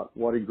that, about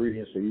what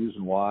ingredients they use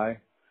and why,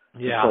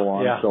 and so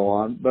on and so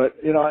on. But,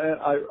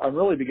 I'm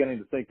really beginning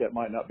to think that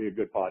might not be a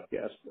good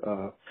podcast,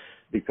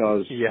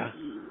 because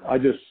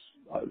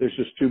there's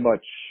just too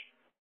much.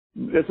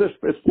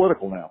 It's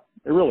political now.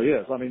 It really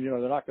is. I mean,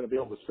 they're not going to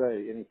be able to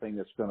say anything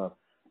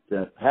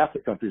that half the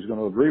country is going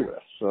to agree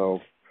with.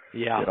 So,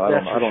 I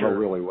don't know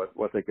really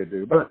what they could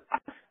do. But,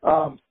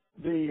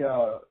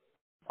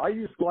 I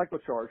used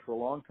glycocharge for a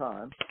long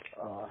time.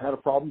 Had a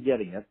problem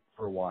getting it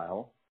for a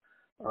while.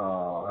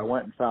 I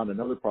went and found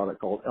another product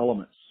called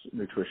Elements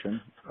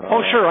Nutrition.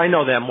 Sure, I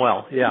know them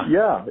well. Yeah.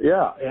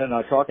 Yeah. And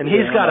I talked. And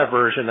he's got a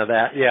version of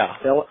that. Yeah.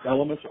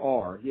 Elements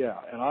are. Yeah.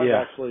 And I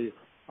actually,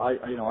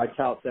 I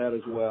tout that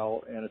as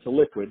well, and it's a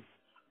liquid.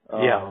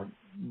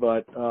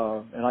 But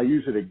and I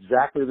use it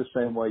exactly the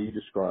same way you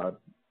described,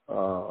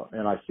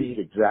 and I feed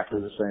exactly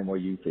the same way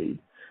you feed,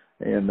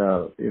 and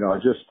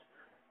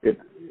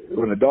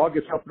when the dog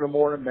gets up in the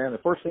morning, man, the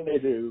first thing they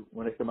do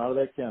when they come out of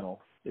that kennel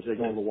is they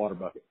go to the water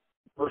bucket.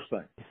 First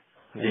thing.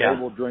 And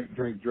they will drink.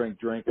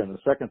 And the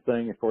second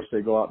thing, of course,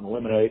 they go out and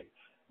eliminate,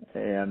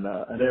 and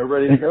they're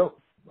ready to go.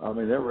 I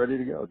mean, they're ready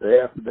to go day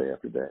after day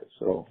after day.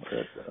 So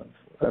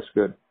that's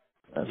good.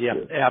 That's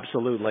good.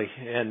 Absolutely.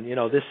 And,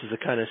 this is the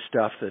kind of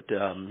stuff that,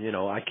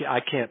 I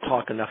can't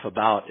talk enough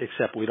about,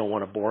 except we don't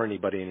want to bore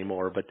anybody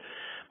anymore. But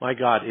My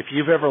God, if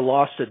you've ever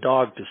lost a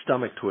dog to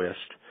stomach twist,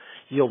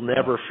 you'll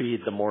never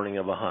feed the morning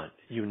of a hunt.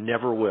 You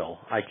never will.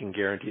 I can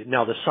guarantee it.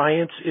 Now, the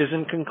science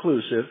isn't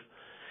conclusive.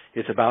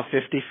 It's about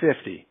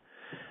 50-50.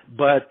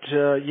 But,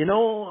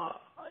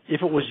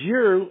 if it was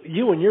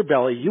you and your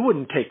belly, you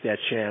wouldn't take that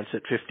chance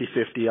at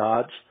 50-50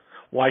 odds.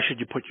 Why should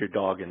you put your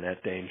dog in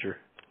that danger?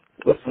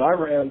 Listen,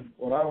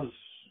 when I was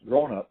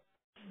growing up,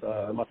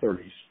 in my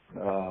 30s,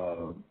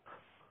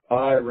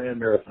 I ran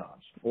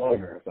marathons, a lot of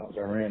marathons.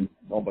 I ran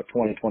about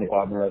 20,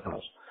 25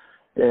 marathons.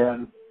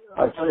 And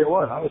I tell you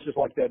what, I was just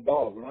like that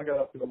dog. When I got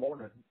up in the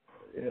morning,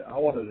 I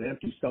wanted an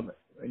empty stomach.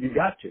 And you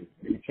got to.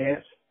 You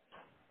can't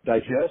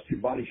digest. Your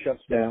body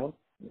shuts down.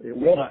 It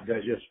will not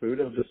digest food.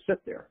 It'll just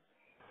sit there.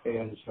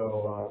 And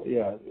so,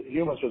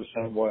 humans are the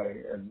same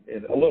way, and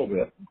a little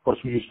bit. Of course,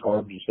 we use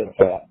carbs instead of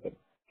fat,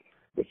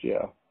 but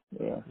yeah.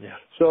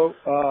 So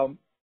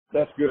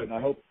that's good, and I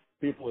hope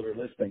people that are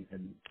listening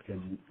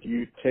can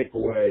you take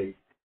away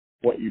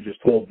what you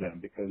just told them,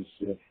 because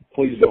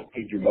please don't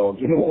feed your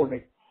dogs in the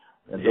morning,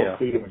 and don't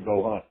feed them and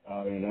go hunt.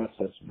 I mean, that's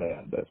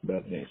bad. That's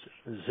bad news.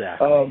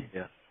 Exactly.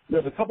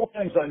 There's a couple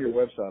things on your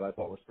website I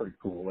thought was pretty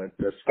cool. At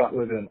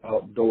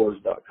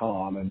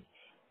ScottLindenOutdoors.com, and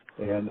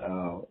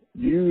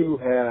you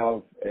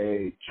have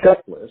a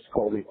checklist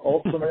called the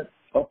Ultimate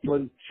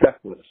Upland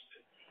Checklist.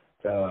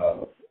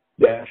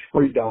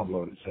 Free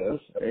download, it says.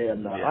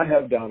 And I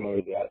have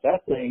downloaded that.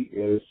 That thing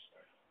is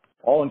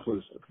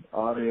all-inclusive.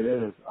 I mean, it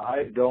is.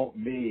 I don't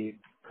need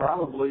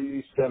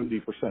probably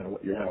 70% of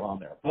what you have on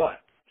there. But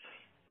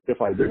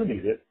if I do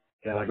need it,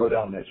 and I go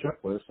down that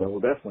checklist, I will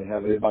definitely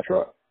have it in my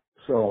truck.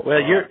 So, well,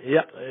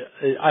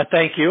 I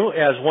thank you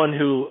as one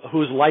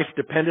whose life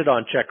depended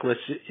on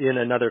checklists in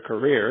another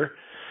career.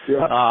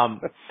 Yeah.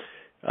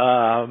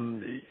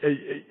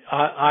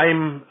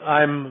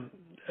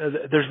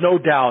 There's no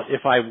doubt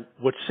if I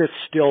would sit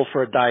still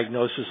for a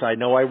diagnosis, I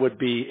know I would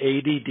be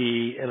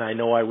ADD and I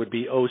know I would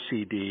be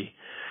OCD.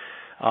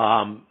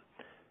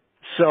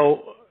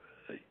 So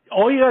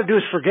all you got to do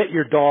is forget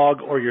your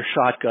dog or your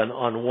shotgun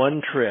on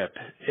one trip,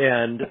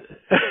 and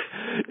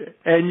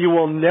you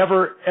will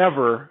never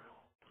ever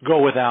go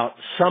without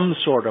some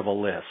sort of a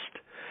list.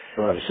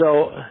 Right.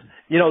 So,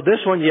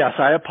 this one, yes,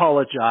 I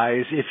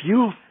apologize.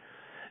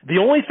 The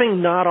only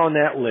thing not on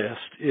that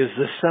list is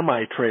the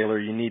semi-trailer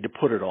you need to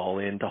put it all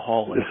in to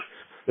haul it.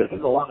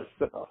 There's a lot of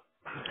stuff.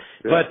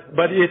 Yeah.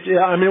 But it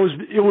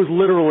was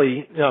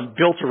literally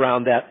built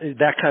around that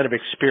kind of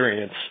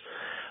experience.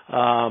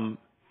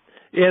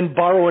 And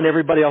borrowing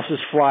everybody else's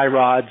fly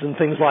rods and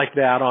things like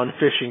that on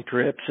fishing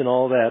trips and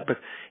all that. But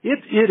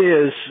it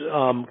is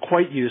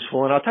quite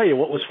useful. And I'll tell you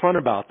what was fun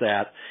about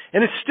that,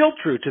 and it's still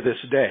true to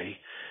this day.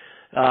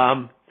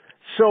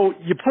 So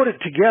you put it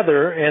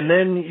together, and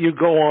then you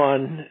go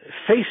on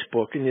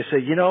Facebook and you say,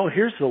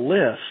 here's the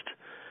list.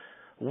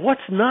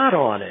 What's not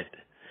on it?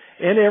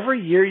 And every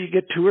year you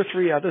get 2 or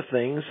 3 other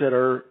things that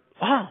are,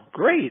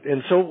 great.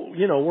 And so,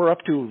 we're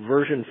up to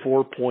version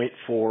 4.4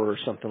 or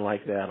something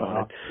like that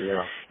on it.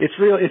 Yeah.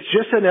 It's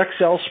just an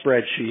Excel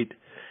spreadsheet.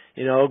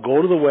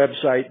 Go to the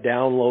website,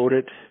 download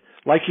it.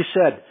 Like you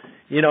said,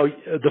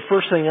 the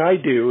first thing I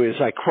do is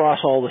I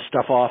cross all the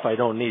stuff off I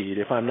don't need.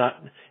 If I'm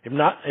not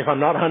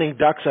hunting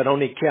ducks, I don't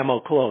need camo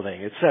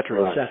clothing, et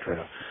cetera, et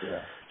cetera.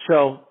 Yeah.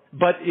 So,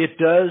 but it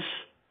does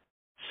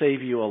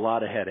save you a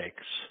lot of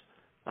headaches.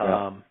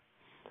 Yeah.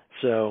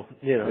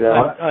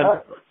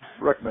 I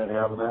recommend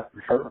having that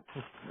for sure.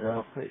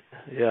 Yeah.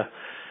 Yeah.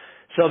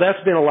 So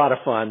that's been a lot of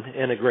fun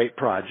and a great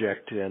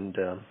project, and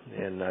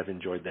I've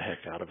enjoyed the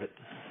heck out of it.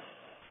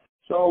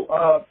 So,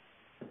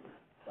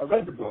 I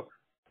read the book.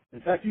 In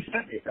fact, you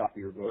sent me a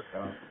copy of your book,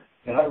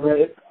 and I read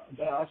it.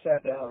 I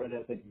sat down and read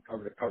that thing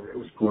cover to cover. It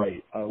was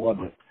great. I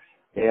loved it.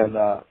 And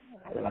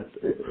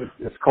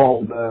it's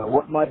called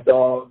What My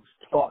Dogs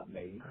Taught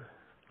Me.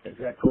 Is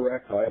that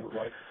correct? I have it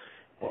right?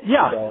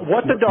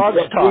 What the dogs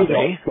taught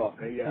me.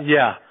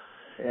 Yeah.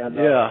 And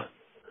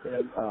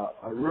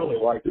I really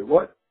liked it.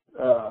 What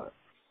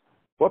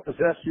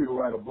possessed you to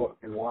write a book,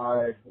 and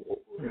why?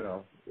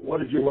 What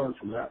did you learn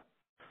from that?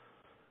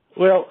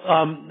 Well,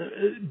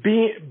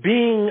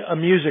 being a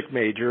music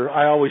major,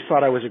 I always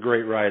thought I was a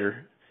great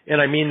writer,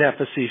 and I mean that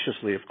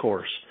facetiously, of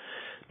course.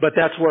 But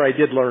that's where I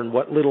did learn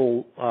what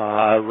little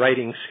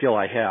writing skill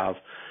I have.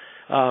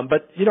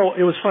 But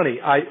it was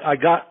funny. I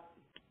got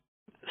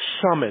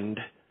summoned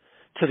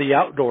to the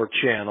Outdoor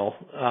Channel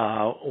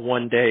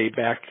one day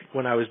back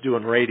when I was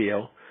doing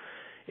radio,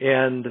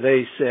 and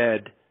they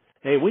said,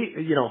 "Hey,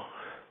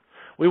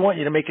 we want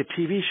you to make a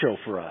TV show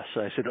for us."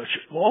 I said,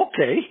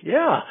 "Okay,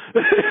 yeah,"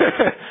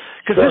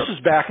 because this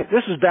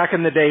is back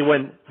in the day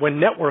when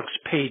networks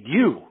paid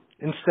you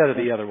instead of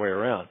the other way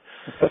around.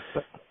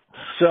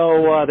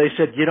 So they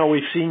said,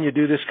 "We've seen you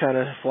do this kind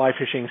of fly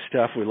fishing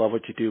stuff. We love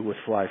what you do with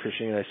fly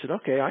fishing." And I said,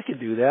 "Okay, I can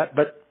do that,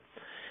 but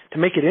to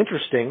make it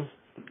interesting,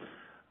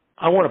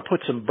 I want to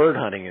put some bird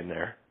hunting in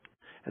there."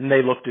 And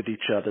they looked at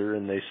each other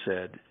and they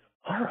said,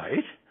 "All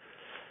right."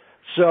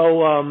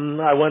 So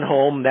I went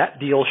home. That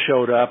deal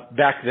showed up.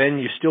 Back then,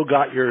 you still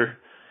got your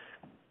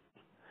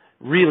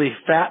really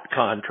fat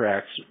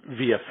contracts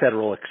via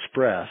Federal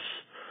Express.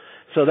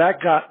 So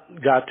that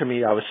got to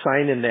me. I was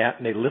signing that,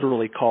 and they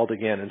literally called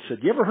again and said,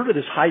 "You ever heard of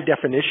this high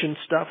definition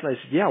stuff?" And I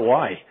said, "Yeah,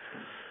 why?"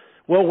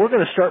 "Well, we're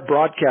going to start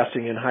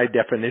broadcasting in high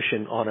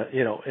definition on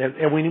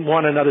and we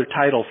want another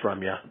title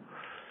from you."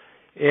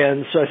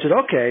 And so I said,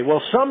 "Okay,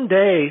 well,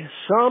 someday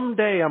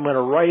I'm going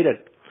to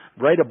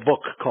write a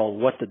book called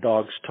What the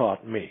Dogs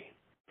Taught Me."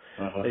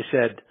 Uh-huh. They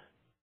said,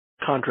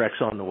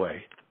 "Contract's on the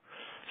way."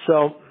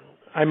 So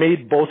I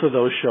made both of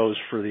those shows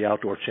for the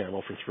Outdoor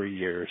Channel for 3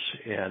 years,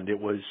 and it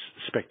was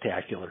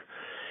spectacular.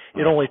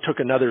 It only took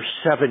another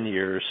 7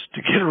 years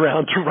to get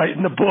around to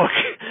writing the book.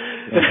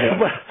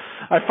 But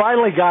I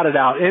finally got it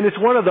out, and it's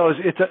one of those.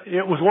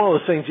 It was one of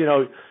those things.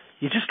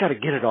 You just got to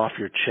get it off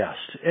your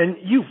chest. And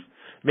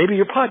maybe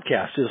your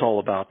podcast is all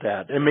about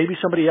that, and maybe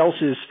somebody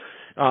else's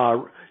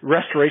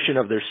restoration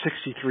of their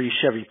 '63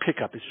 Chevy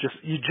pickup.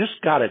 You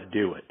just got to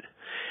do it.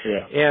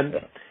 Yeah.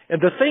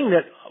 And the thing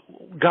that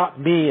got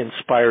me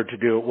inspired to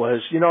do it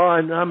was,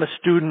 I'm a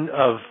student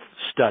of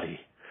study.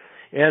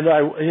 And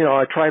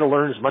I try to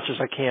learn as much as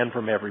I can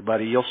from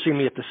everybody. You'll see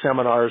me at the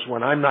seminars.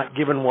 When I'm not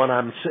given one,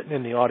 I'm sitting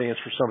in the audience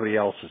for somebody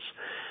else's.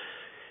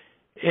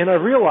 And I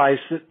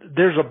realized that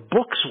there's a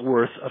book's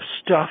worth of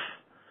stuff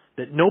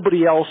that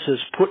nobody else has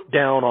put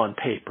down on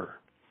paper.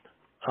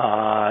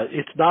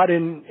 It's not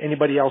in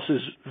anybody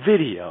else's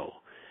video.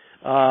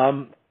 So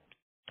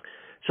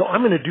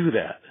I'm going to do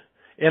that.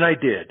 And I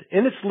did.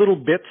 And it's little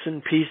bits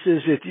and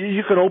pieces.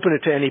 You could open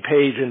it to any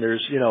page and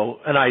there's,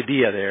 an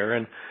idea there.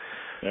 And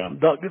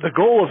the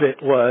goal of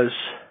it was,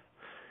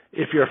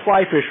 if you're a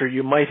fly fisher,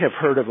 you might have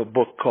heard of a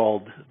book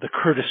called The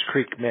Curtis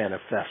Creek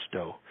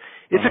Manifesto.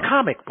 It's a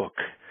comic book,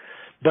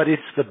 but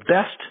it's the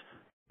best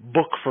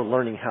book for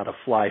learning how to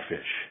fly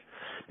fish,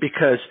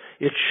 because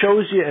it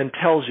shows you and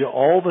tells you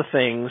all the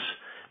things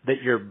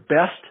that your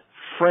best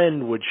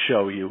friend would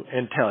show you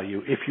and tell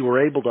you if you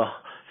were able to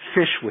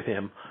fish with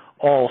him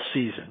all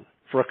season,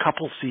 for a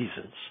couple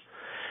seasons.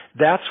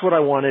 That's what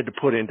I wanted to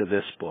put into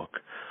this book.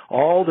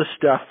 All the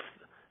stuff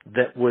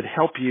that would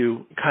help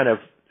you kind of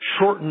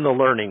shorten the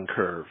learning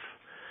curve.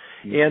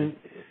 And,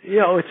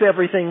 it's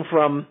everything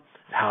from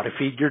how to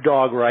feed your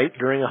dog right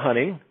during a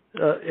hunting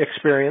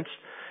experience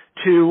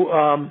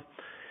to,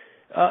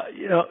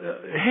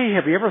 hey,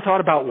 have you ever thought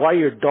about why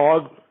your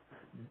dog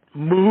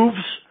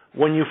moves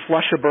when you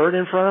flush a bird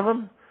in front of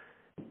him?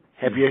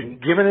 Have you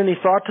given any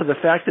thought to the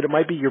fact that it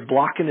might be you're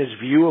blocking his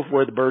view of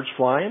where the bird's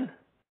flying?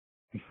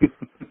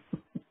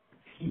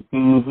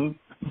 Mm-hmm.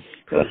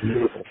 That's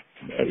beautiful.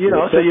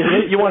 So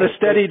you want a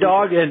steady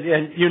dog,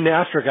 and you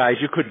NASTR guys,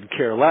 you couldn't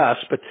care less.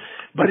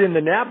 But in the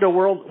NABDA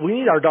world, we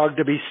need our dog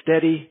to be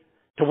steady,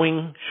 to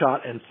wing,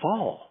 shot, and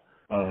fall.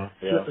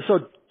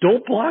 So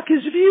don't block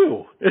his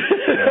view.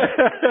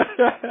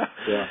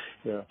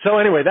 Yeah. So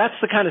anyway, that's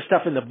the kind of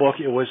stuff in the book.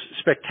 It was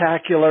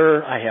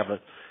spectacular. I have a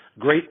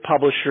great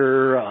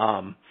publisher.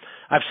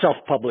 I've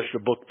self-published a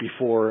book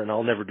before, and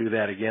I'll never do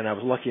that again. I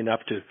was lucky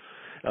enough to,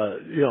 a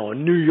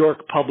New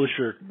York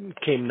publisher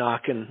came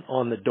knocking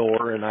on the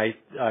door, and I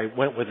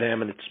went with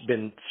them, and it's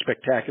been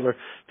spectacular. In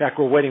fact,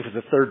 we're waiting for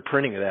the third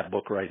printing of that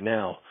book right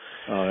now.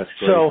 Oh, that's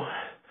great.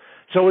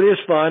 So it is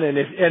fun, and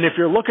if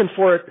you're looking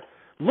for it,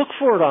 look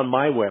for it on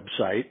my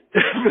website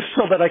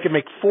so that I can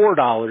make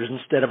 $4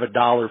 instead of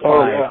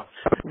 $1.05,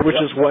 which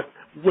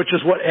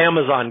is what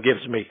Amazon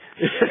gives me.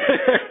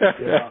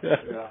 Yeah.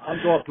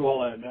 I'm going through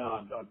all that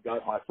now. I've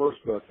got my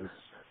first book is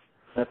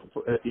at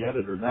the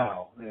editor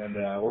now, and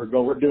we're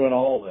doing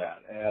all that.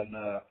 And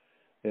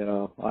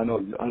I know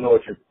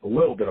a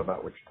little bit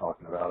about what you're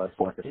talking about. That's,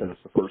 like I said,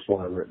 it's the first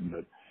one I've written.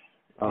 But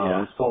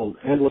it's called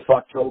Endless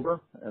October,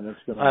 and it's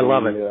going to. I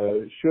love it.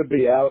 It should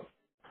be out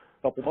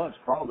a couple months,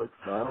 probably.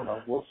 I don't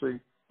know. We'll see.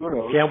 Who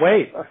knows? Can't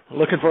wait.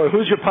 Looking for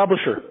who's your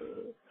publisher?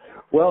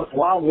 Well, it's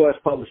Wild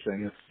West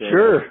Publishing. It's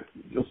sure.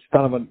 Just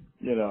kind of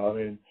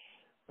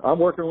I'm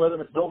working with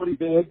them. It's nobody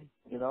big.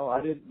 I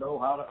don't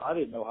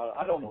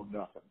know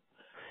nothing.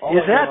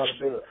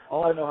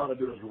 All I know how to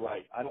do is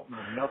write. I don't know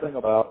nothing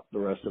about the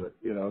rest of it.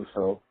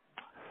 So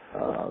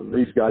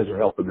these guys are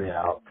helping me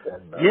out.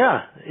 And,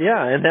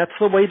 and that's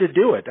the way to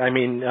do it. I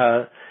mean,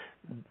 now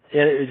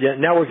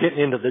we're getting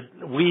into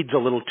the weeds a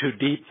little too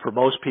deep for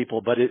most people,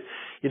 but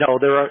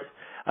there are.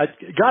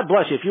 God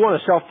bless you. If you want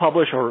to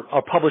self-publish or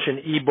publish an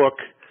ebook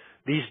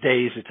these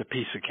days, it's a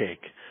piece of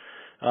cake.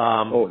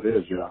 It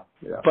is, yeah.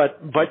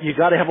 But you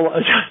got to have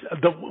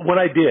what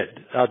I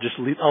did.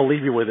 I'll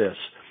leave you with this.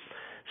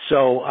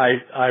 So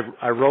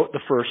I wrote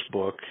the first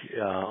book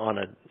on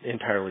an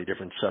entirely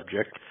different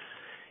subject,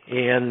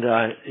 and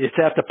it's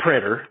at the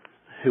printer.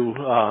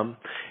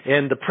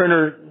 And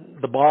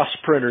the boss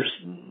printers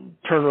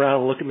turn around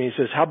and look at me and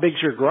says, "How big's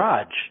your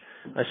garage?"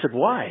 I said,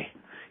 "Why?"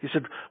 He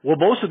said, "Well,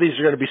 most of these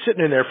are going to be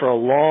sitting in there for a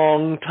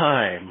long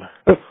time."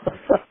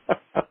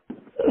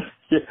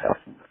 Yeah.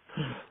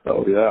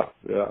 Oh, yeah.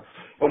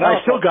 Well,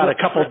 I still got a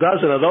couple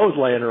dozen of those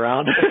laying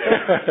around.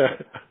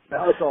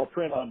 Now it's all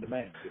print on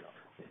demand,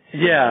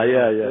 Yeah.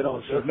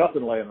 There's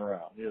nothing laying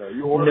around.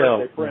 You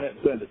order it, they print it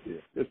and send it to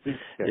you. It's these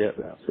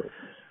now. So.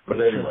 But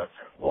anyway,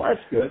 Well,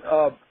 that's good.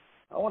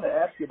 I want to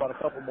ask you about a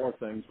couple more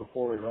things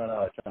before we run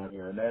out of time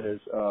here, and that is,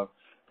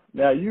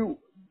 now you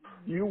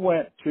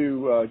went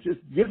to just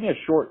give me a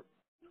short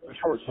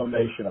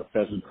summation of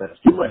Pheasant Fest.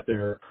 You went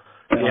there,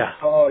 and I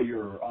saw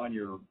on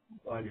your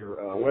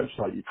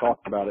website you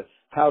talked about it,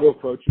 how to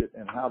approach it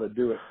and how to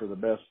do it for the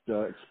best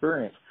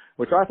experience,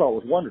 which I thought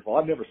was wonderful.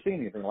 I've never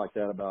seen anything like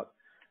that about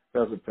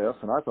Pheasant Fest,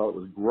 and I thought it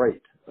was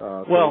great.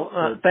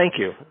 Thank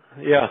you.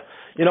 Yeah.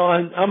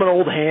 I'm an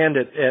old hand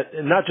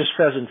at not just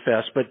Pheasant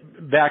Fest,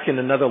 but back in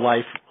another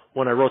life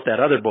when I wrote that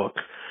other book.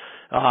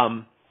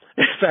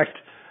 In fact,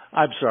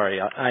 I'm sorry,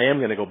 I am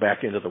going to go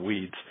back into the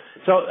weeds.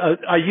 So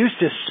I used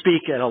to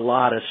speak at a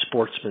lot of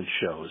sportsman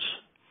shows,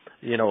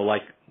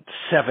 like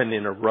 7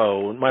 in a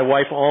row. My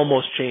wife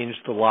almost changed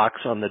the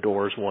locks on the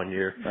doors one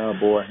year. Oh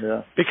boy,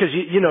 yeah. Because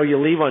you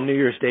leave on New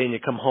Year's Day and you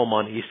come home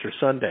on Easter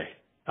Sunday.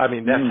 I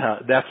mean,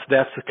 that's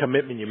the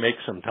commitment you make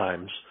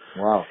sometimes.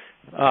 Wow.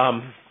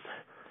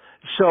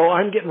 So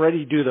I'm getting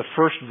ready to do the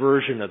first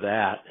version of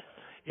that,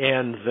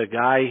 and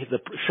the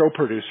show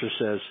producer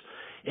says,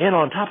 and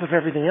on top of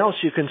everything else,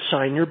 you can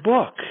sign your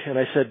book. And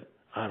I said,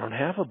 I don't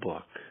have a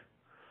book.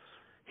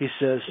 He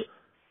says,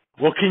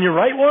 well, can you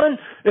write one?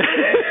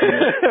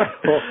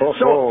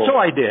 So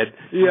I did.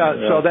 Yeah.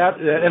 So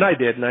and I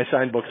did, and I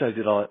signed books, and I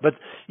did all that. But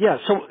yeah,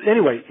 so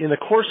anyway, in the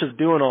course of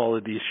doing all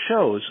of these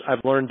shows,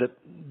 I've learned that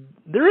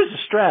there is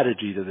a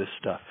strategy to this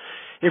stuff.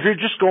 If you're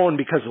just going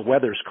because the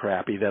weather's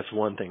crappy, that's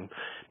one thing.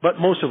 But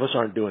most of us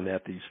aren't doing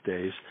that these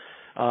days.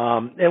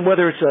 And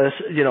whether it's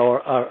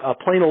a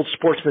plain old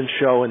sportsman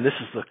show, and this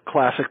is the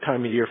classic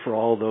time of year for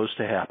all of those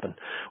to happen,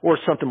 or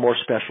something more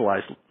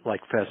specialized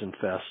like Pheasant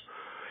Fest,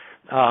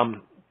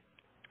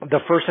 the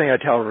first thing I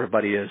tell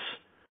everybody is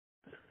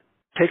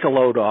take a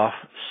load off,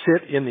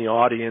 sit in the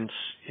audience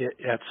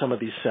at some of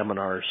these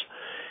seminars.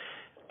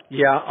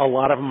 Yeah, a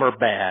lot of them are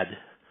bad.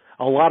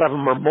 A lot of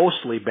them are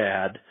mostly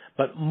bad,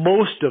 but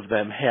most of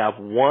them have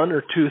one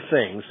or two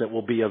things that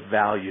will be of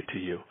value to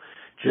you.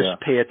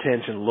 Just pay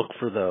attention, look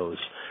for those.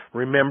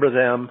 Remember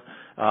them.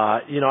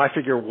 I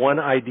figure one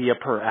idea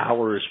per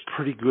hour is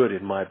pretty good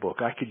in my book.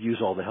 I could use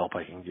all the help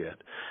I can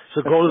get.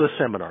 So go to the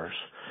seminars.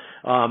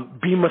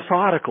 Be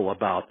methodical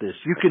about this.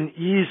 You can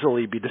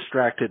easily be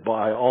distracted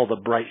by all the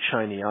bright,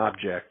 shiny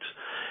objects.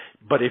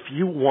 But if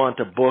you want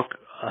to book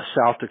a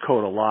South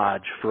Dakota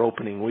lodge for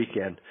opening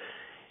weekend,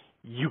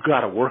 you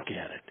got to work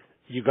at it.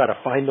 You got to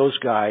find those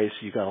guys.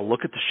 You got to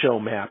look at the show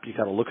map. You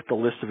got to look at the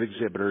list of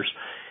exhibitors.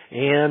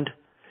 And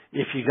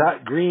if you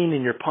got green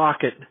in your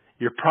pocket,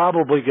 you're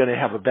probably going to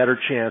have a better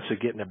chance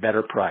of getting a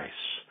better price.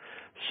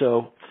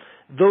 So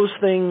those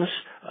things,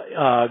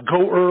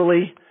 go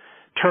early,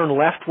 turn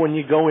left when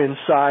you go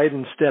inside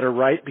instead of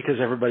right because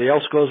everybody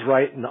else goes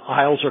right and the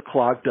aisles are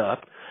clogged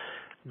up.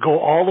 Go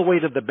all the way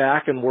to the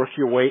back and work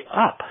your way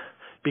up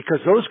because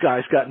those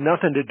guys got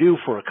nothing to do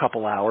for a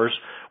couple hours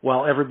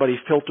while everybody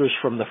filters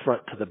from the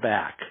front to the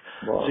back.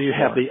 Well, so you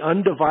have the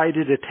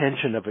undivided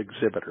attention of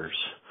exhibitors.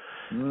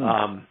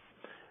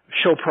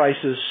 Show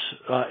prices,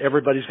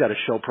 everybody's got a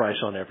show price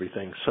on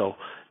everything. So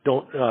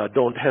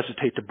don't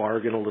hesitate to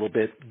bargain a little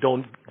bit.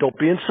 Don't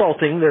be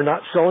insulting. They're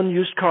not selling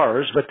used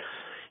cars, but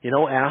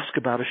ask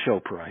about a show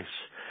price.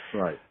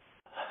 Right.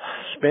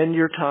 Spend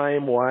your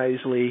time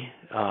wisely,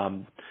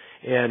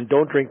 and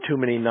don't drink too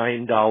many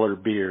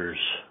 $9 beers.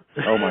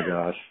 Oh my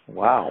gosh.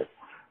 Wow.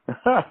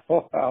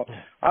 Wow.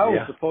 I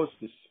was supposed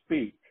to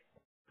speak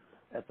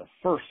at the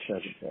first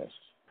Pheasant Fest,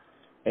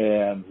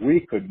 and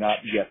we could not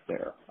get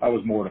there. I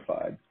was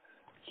mortified.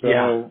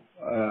 So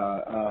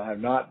I have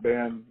not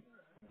been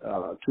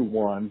to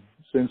one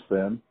since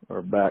then,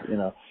 or back,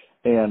 and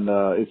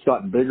it's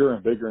gotten bigger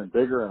and bigger and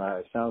bigger, and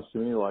it sounds to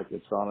me like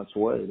it's on its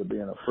way to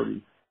being a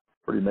pretty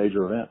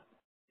major event.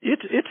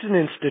 It's an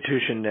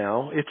institution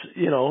now. It's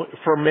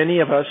for many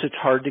of us, it's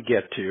hard to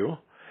get to.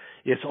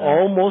 It's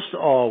almost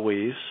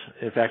always,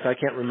 in fact, I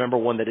can't remember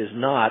one that is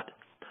not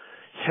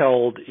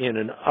held in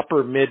an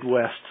upper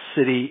Midwest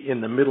city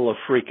in the middle of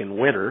freaking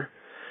winter.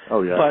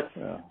 Oh, yeah. But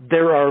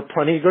there are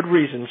plenty of good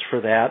reasons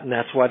for that, and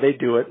that's why they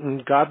do it.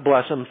 And God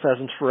bless them,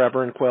 Pheasants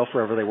Forever and Quail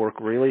Forever. They work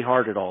really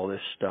hard at all this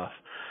stuff.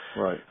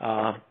 Right.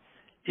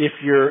 If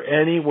you're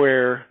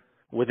anywhere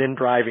within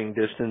driving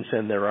distance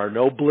and there are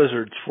no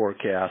blizzards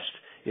forecast,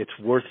 it's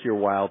worth your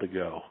while to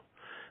go.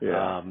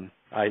 Yeah.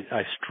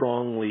 I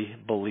strongly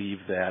believe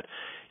that.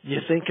 You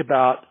think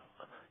about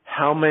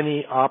how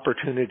many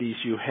opportunities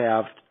you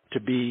have to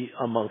be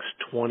amongst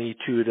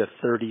 22 to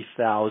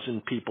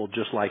 30,000 people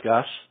just like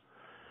us.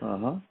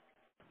 Uh-huh.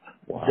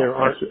 Wow. There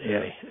aren't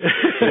any.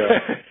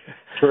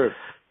 True.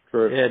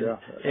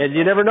 And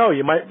you never know.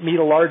 You might meet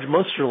a large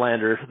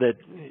Munsterlander that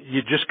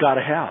you just got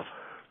to have.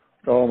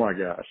 Oh, my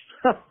gosh.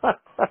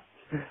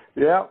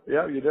 Yeah,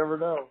 you never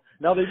know.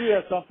 Now, they do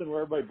have something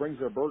where everybody brings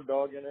their bird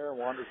dog in there and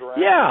wanders around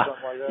or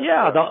something like that.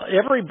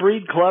 Yeah, every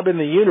breed club in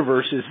the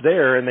universe is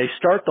there, and they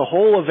start the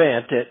whole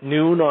event at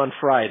noon on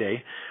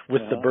Friday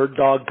with the bird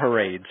dog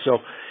parade. So,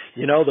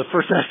 the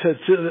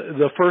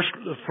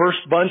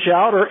first bunch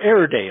out are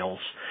Airedales,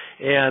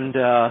 and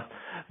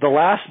the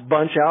last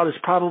bunch out is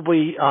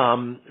probably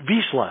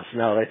Wieslas,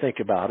 now that I think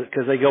about it,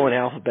 because they go in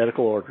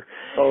alphabetical order.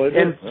 Oh, it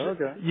and is?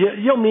 Okay.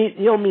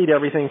 You'll meet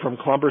everything from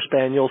Clumber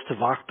Spaniels to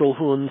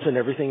Wachtelhunds and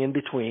everything in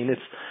between.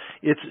 It's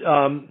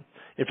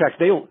in fact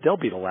they'll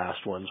be the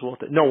last ones,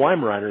 won't they? No,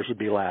 Weimaraners would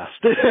be last.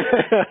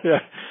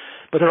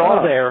 But they're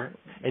all there,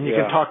 and you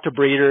can talk to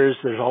breeders.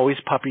 There's always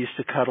puppies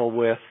to cuddle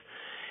with,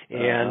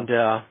 and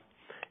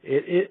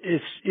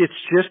it's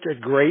just a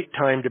great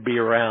time to be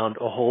around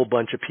a whole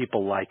bunch of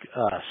people like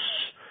us.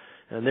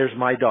 And there's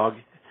my dog.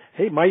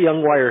 Hey, my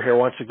young wire hair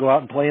wants to go out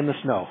and play in the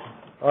snow.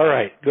 All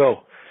right,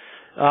 go.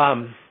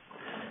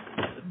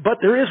 But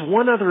there is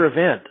one other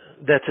event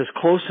that's as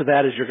close to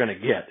that as you're going to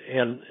get,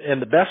 and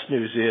the best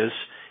news is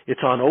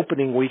it's on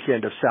opening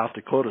weekend of South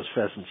Dakota's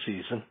pheasant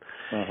season.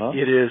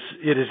 It is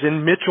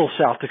in Mitchell,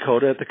 South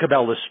Dakota, at the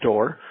Cabela's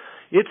store.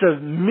 It's a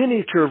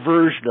miniature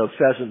version of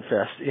Pheasant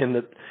Fest in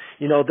that,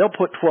 they'll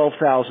put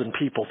 12,000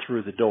 people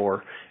through the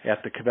door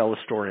at the Cabela's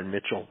store in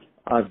Mitchell.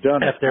 I've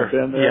done it. I've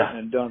been there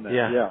and done that.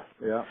 Yeah.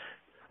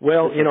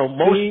 Well, it's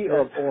most sea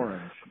of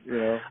orange,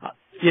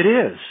 It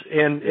is,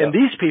 and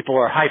these people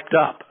are hyped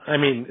up. I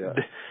mean,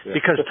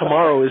 because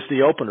tomorrow is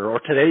the opener,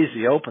 or today's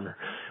the opener,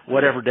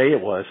 whatever day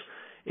it was.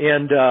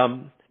 And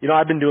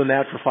I've been doing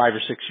that for 5 or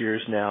 6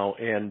 years now,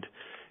 and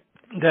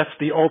that's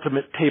the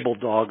ultimate table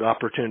dog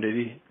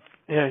opportunity.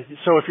 Yeah,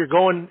 so if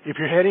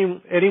you're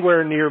heading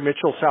anywhere near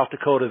Mitchell, South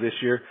Dakota this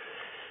year,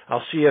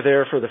 I'll see you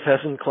there for the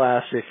Pheasant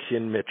Classic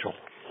in Mitchell.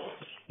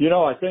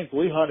 I think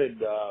we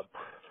hunted,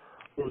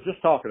 we were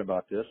just talking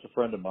about this, a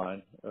friend of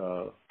mine,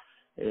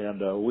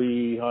 and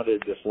we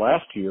hunted this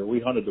last year. We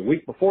hunted the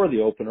week before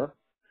the opener,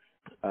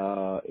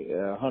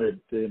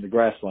 hunted in the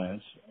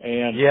grasslands,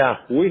 and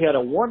we had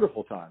a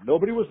wonderful time.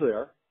 Nobody was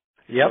there.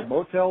 Yep. The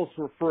motels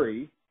were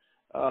free,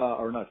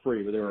 or not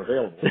free, but they were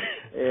available.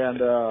 And,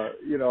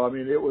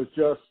 it was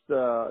just,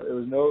 there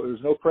was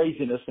no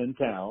craziness in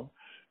town.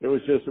 It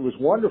was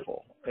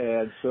wonderful.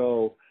 And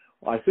so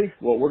I think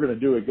what we're going to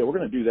do again, we're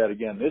going to do that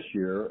again this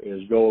year,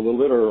 is go a little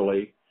bit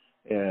early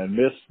and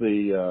miss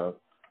the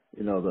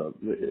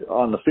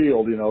on the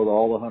field,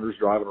 all the hunters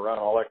driving around,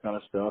 all that kind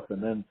of stuff.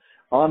 And then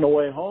on the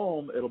way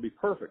home, it'll be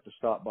perfect to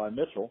stop by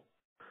Mitchell.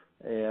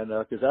 And,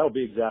 cause that'll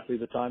be exactly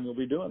the time you'll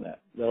be doing that.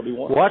 That'll be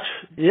wonderful. Watch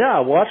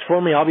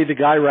for me. I'll be the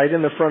guy right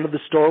in the front of the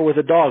store with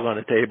a dog on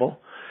a table.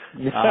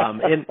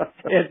 And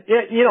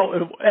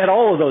at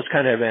all of those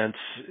kind of events,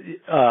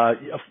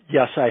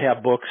 yes, I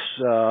have books.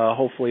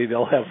 Hopefully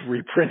they'll have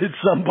reprinted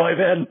some by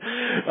then.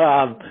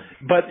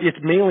 But it's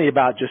mainly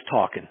about just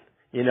talking,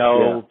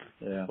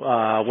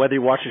 whether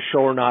you watch a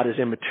show or not is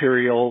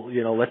immaterial.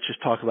 Let's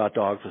just talk about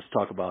dogs. Let's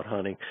talk about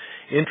hunting.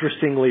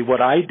 Interestingly,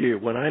 what I do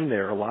when I'm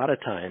there a lot of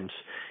times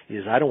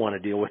is I don't want to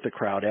deal with the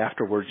crowd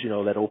afterwards,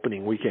 that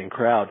opening weekend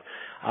crowd.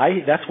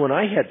 That's when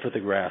I head for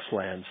the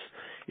grasslands.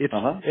 It's,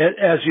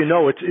 as you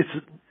know, it's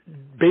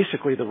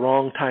basically the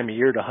wrong time of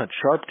year to hunt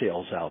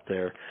sharptails out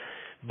there,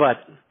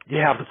 but you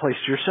have the place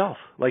to yourself,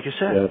 like you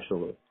said. Yeah,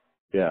 absolutely.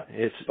 Yeah.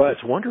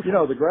 It's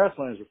wonderful. The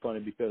grasslands are funny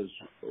because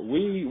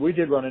we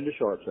did run into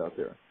sharps out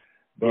there,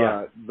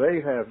 but they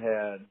have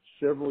had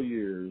several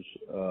years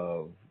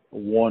of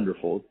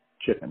wonderful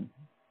chicken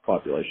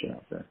population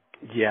out there.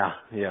 Yeah.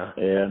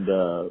 And,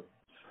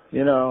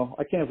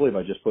 I can't believe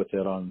I just put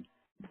that on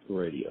the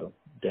radio.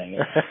 Dang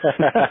it.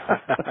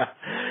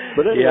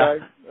 But anyway,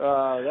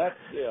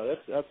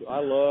 that's I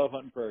love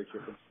hunting prairie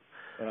chickens.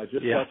 And I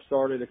just got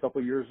started a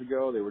couple of years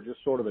ago. They were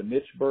just sort of a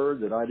niche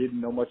bird that I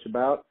didn't know much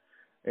about.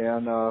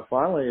 And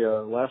finally,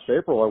 last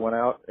April, I went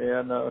out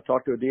and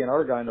talked to a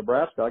DNR guy in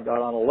Nebraska. I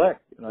got on a lek,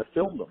 and I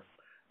filmed them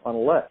on a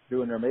lek,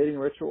 doing their mating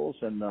rituals,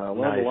 and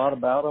learned a lot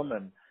about them.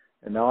 And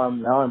now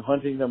I'm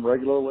hunting them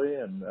regularly,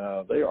 and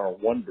they are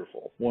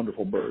wonderful,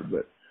 wonderful bird.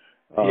 But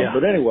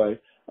anyway,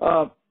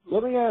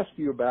 let me ask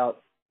you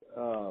about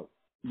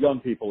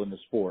young people in the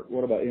sport.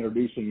 What about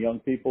introducing young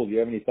people? Do you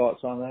have any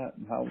thoughts on that,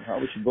 and how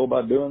we should go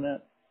about doing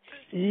that?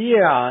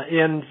 Yeah,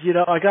 and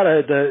I got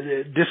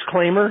the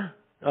disclaimer.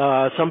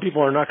 Some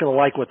people are not going to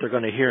like what they're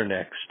going to hear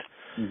next.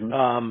 Mm-hmm.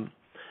 I'm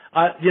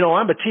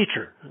a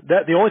teacher.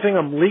 The only thing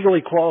I'm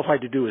legally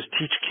qualified to do is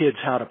teach kids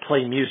how to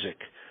play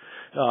music.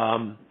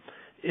 And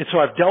so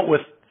I've dealt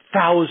with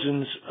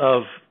thousands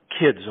of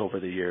kids over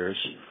the years,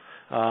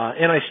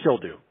 and I still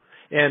do.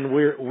 And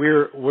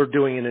we're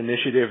doing an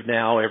initiative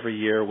now every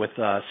year with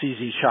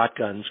CZ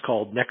Shotguns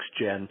called Next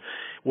Gen,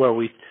 where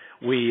we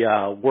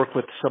work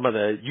with some of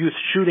the youth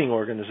shooting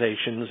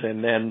organizations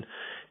and then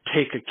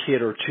take a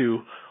kid or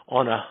two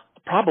on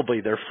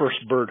probably their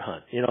first bird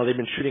hunt. They've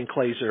been shooting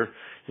Claiser,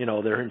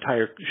 their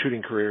entire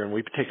shooting career, and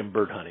we've taken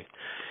bird hunting.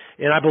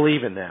 And I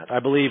believe in that. I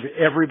believe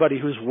everybody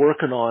who's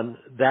working on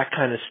that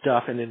kind of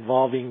stuff and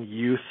involving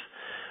youth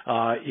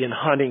in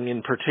hunting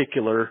in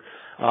particular,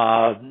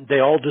 they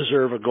all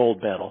deserve a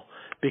gold medal,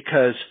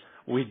 because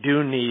we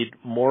do need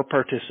more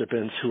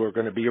participants who are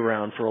going to be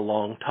around for a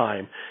long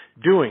time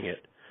doing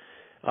it.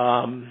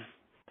 But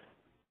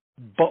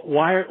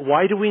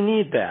why do we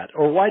need that?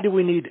 Or why do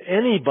we need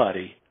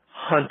anybody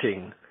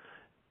hunting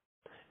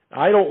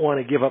I don't want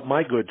to give up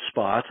my good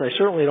spots. I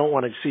certainly don't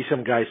want to see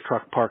some guy's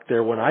truck parked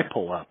there when I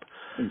pull up.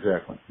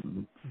 Exactly.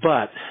 Mm-hmm.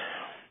 But,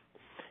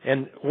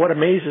 and what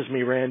amazes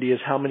me, Randy, is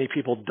how many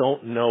people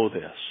don't know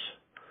this.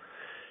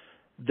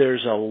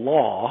 There's a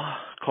law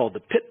called the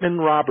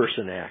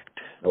Pittman-Robertson Act.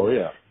 Oh,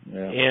 yeah.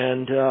 Yeah.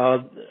 And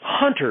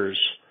hunters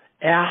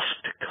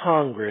asked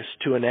Congress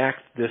to enact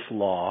this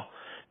law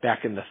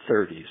back in the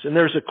 30s. And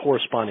there's a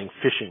corresponding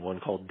fishing one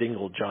called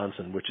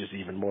Dingell-Johnson, which is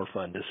even more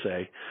fun to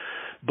say.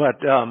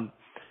 But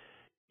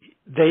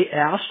they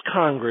asked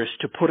Congress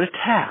to put a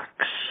tax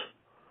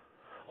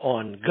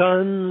on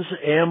guns,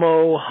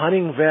 ammo,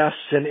 hunting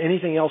vests, and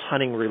anything else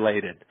hunting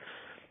related.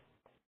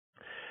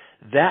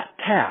 That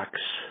tax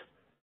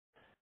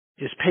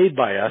is paid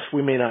by us.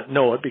 We may not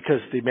know it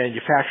because the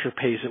manufacturer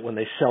pays it when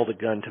they sell the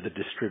gun to the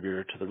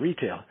distributor, to the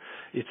retailer.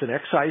 It's an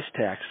excise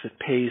tax that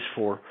pays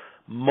for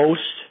most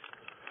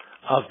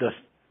of the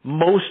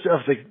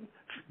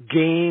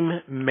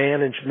game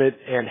management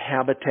and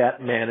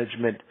habitat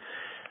management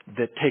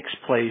that takes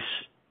place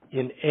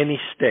in any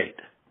state.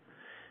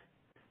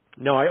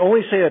 Now, I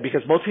only say that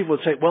because most people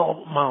would say,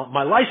 well,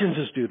 my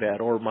licenses do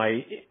that, or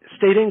my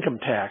state income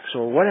tax,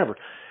 or whatever.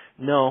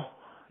 No,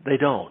 they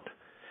don't.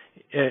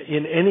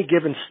 In any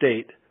given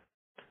state,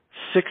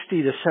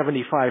 60 to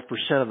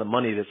 75% of the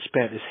money that's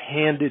spent is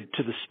handed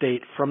to the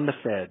state from the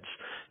feds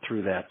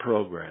through that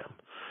program.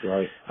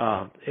 Right.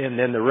 And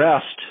then the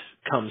rest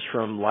comes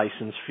from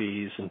license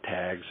fees and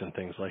tags and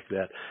things like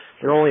that.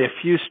 There are only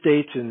a few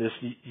states in this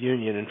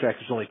union. In fact,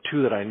 there's only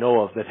 2 that I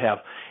know of that have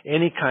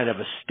any kind of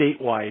a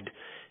statewide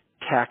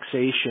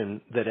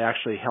taxation that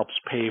actually helps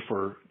pay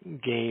for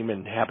game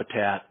and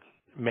habitat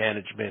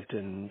management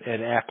and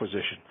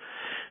acquisition.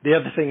 The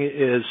other thing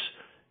is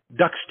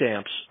duck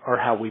stamps are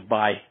how we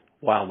buy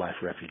wildlife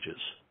refuges.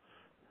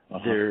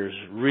 There's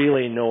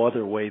really no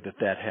other way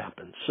that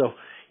happens. So,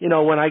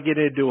 when I get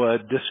into a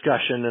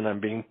discussion, and I'm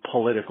being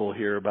political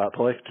here about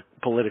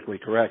politically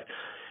correct,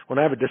 when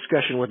I have a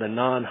discussion with a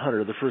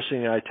non-hunter, the first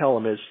thing I tell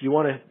them is, you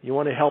want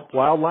to help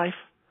wildlife?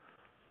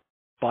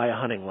 Buy a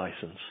hunting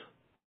license.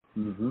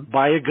 Mm-hmm.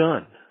 Buy a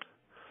gun.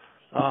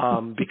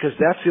 Because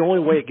that's the only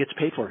way it gets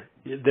paid for.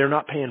 They're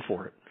not paying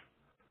for it.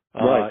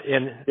 Right.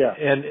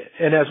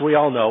 And as we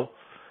all know,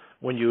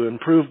 when you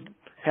improve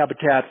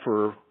habitat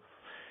for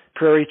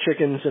prairie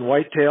chickens and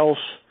whitetails,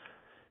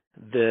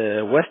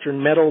 the western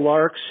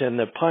meadowlarks and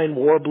the pine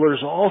warblers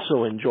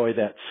also enjoy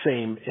that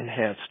same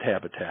enhanced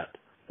habitat.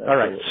 Absolutely. All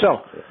right,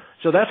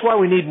 so that's why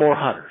we need more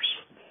hunters.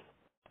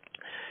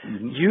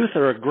 Mm-hmm. Youth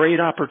are a great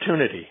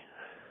opportunity.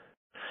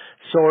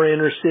 So are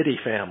inner city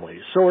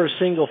families. So are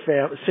single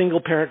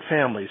parent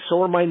families.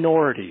 So are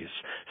minorities.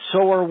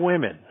 So are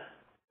women.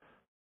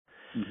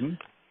 Mm-hmm.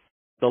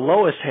 The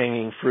lowest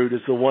hanging fruit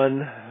is the one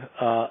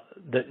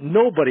that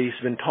nobody's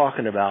been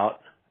talking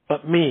about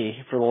but me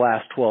for the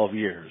last 12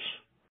 years.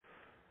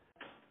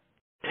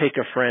 Take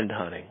a friend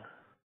hunting.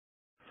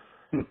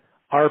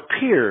 Our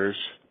peers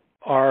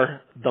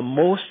are the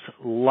most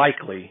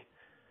likely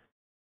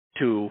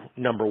to,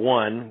 number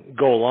one,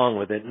 go along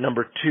with it.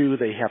 Number two,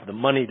 they have the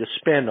money to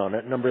spend on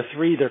it. Number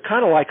three, they're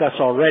kind of like us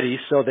already,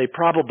 so they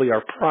probably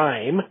are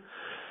prime.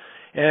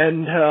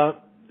 And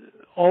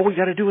all we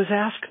got to do is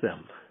ask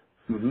them.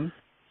 Mm-hmm.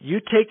 You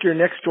take your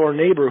next door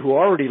neighbor who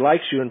already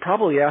likes you and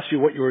probably asked you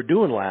what you were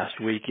doing last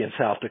week in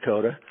South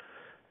Dakota.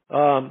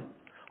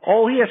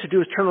 All he has to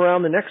do is turn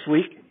around the next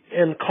week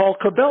and call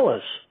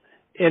Cabela's,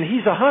 and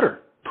he's a hunter.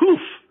 Poof.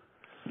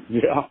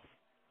 Yeah.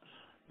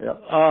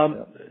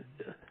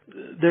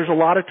 There's a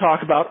lot of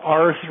talk about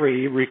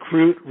R3,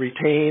 recruit,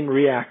 retain,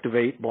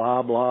 reactivate,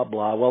 blah, blah,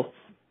 blah. Well,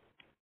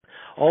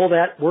 all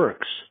that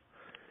works,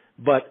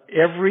 but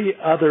every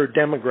other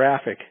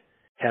demographic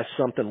has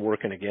something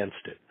working against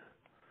it.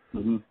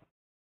 Mm-hmm.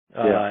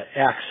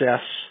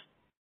 Access,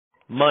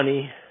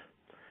 money,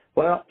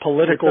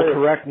 political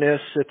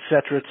correctness, et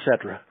cetera, et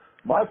cetera.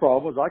 My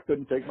problem was I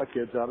couldn't take my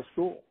kids out of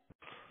school.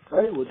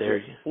 They would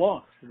get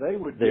flunked. They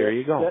would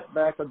get set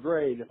back a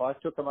grade if I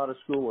took them out of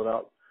school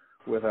without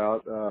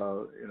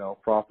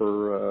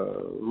proper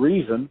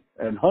reason,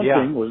 and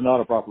hunting was not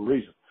a proper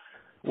reason.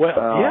 Well,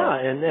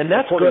 and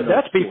that's good.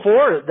 That's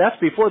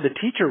before the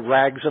teacher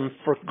rags them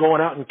for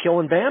going out and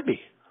killing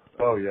Bambi.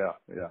 Oh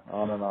yeah,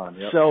 on and on.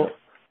 Yep. So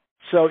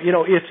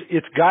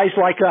it's guys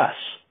like us,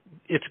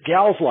 it's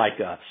gals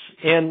like us,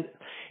 and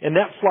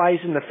that flies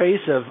in the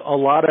face of a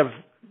lot of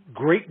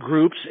great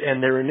groups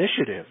and their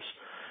initiatives.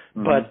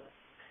 Mm-hmm. But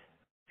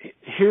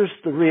here's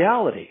the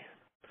reality: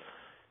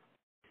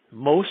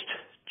 most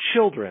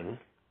children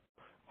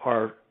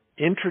are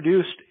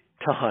introduced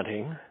to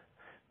hunting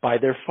by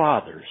their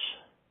fathers.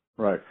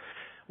 Right.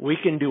 We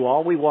can do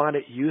all we want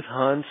at youth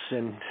hunts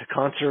and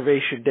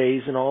conservation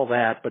days and all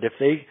that, but if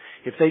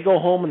they go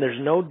home and there's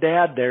no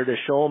dad there to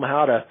show them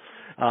how to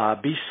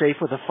be safe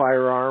with a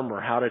firearm, or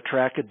how to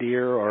track a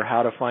deer, or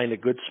how to find a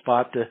good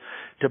spot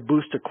to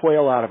boost a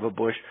quail out of a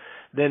bush,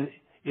 then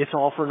it's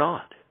all for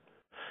naught.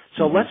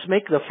 So let's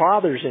make the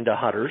fathers into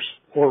hunters,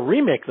 or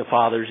remake the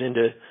fathers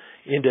into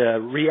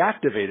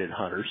reactivated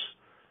hunters,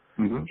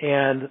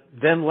 and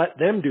then let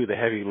them do the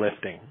heavy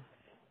lifting.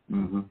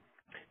 Mm-hmm.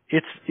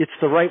 It's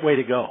the right way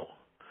to go.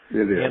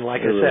 It is. And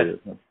like it I really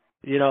said, is.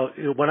 you know,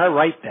 when I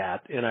write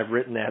that, and I've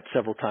written that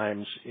several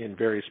times in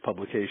various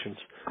publications,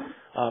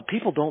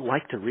 people don't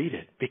like to read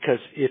it because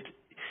it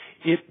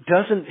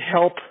doesn't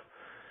help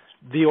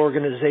the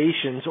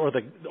organizations or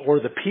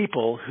the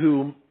people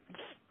who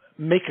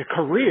make a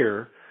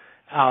career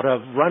out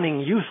of running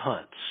youth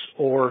hunts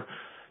or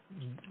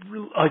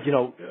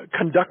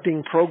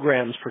conducting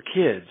programs for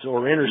kids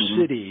or inner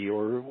city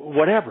or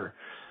whatever.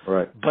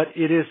 Right. But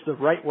it is the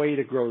right way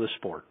to grow the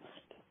sport.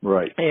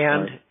 Right.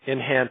 And right.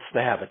 enhance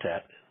the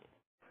habitat.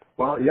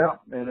 Well, yeah,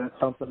 and that's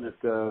something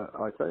that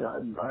I tell you,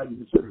 I hadn't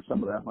considered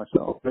some of that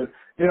myself. But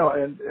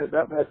and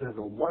that is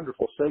a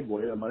wonderful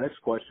segue to my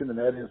next question, and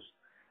that is,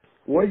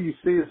 what do you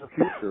see as the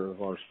future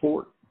of our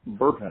sport,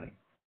 bird hunting?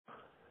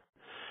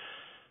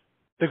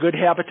 The good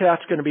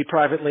habitat's going to be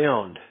privately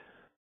owned.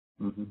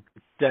 Mm-hmm.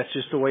 That's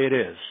just the way it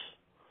is.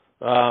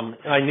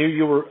 I know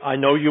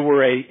you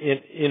were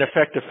in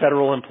effect a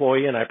federal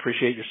employee, and I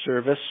appreciate your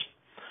service.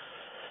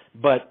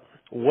 But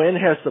when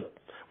has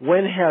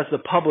the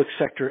public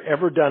sector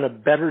ever done a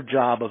better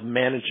job of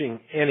managing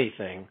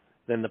anything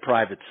than the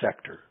private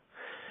sector?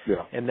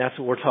 Yeah. And that's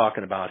what we're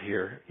talking about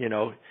here, and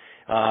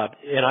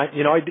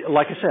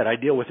like I said, I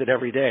deal with it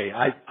every day.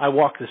 I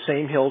walk the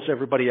same hills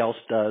everybody else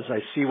does.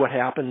 I see what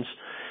happens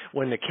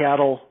when the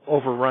cattle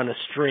overrun a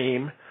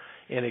stream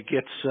and it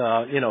gets,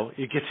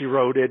 it gets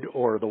eroded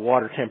or the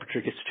water temperature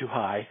gets too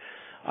high.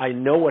 I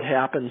know what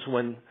happens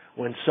when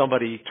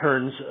somebody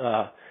turns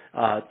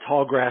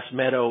tall grass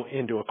meadow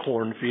into a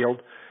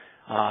cornfield.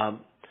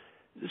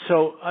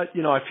 So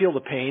I feel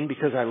the pain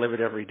because I live it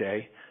every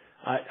day.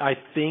 I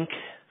think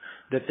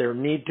that there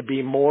need to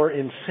be more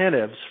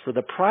incentives for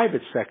the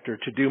private sector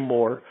to do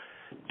more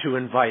to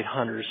invite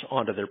hunters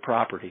onto their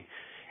property.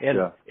 And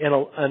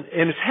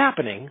it's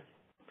happening.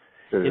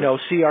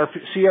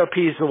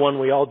 CRP is the one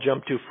we all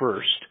jump to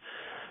first.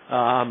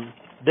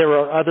 There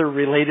are other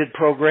related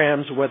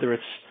programs, whether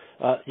it's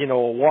a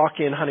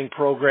walk-in hunting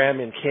program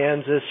in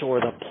Kansas or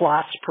the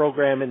plots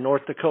program in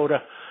North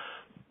Dakota.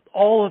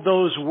 All of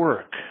those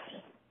work.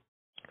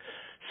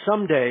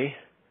 Someday,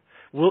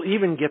 we'll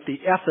even get the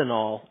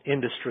ethanol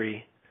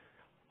industry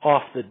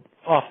off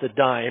the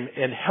dime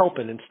and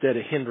helping instead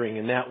of hindering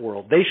in that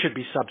world. They should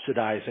be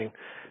subsidizing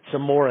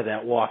some more of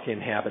that walk-in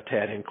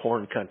habitat in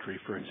corn country,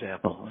 for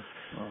example.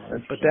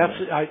 But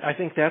I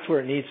think that's where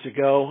it needs to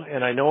go.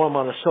 And I know I'm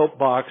on a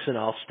soapbox and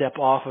I'll step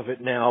off of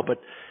it now,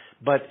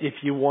 but if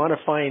you want to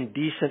find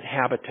decent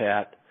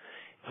habitat,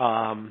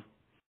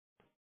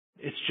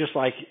 it's just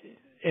like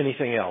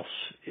anything else.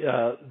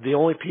 The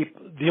only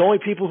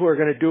people who are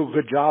going to do a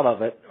good job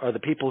of it are the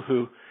people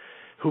who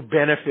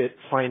benefit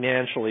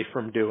financially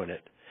from doing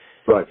it.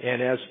 Right.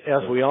 And as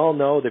we all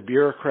know, the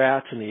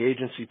bureaucrats and the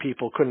agency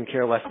people couldn't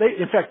care less.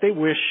 In fact, they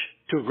wish,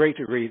 to a great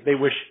degree, they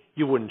wish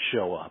you wouldn't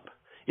show up.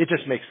 It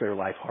just makes their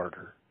life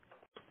harder.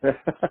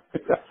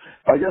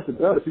 I guess it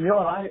does.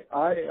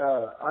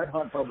 I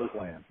hunt public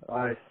land.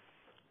 I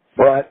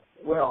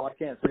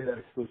can't say that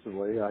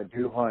exclusively. I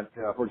do hunt,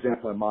 for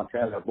example, in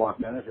Montana, that block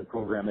management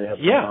program they have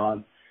going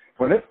on.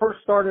 When it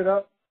first started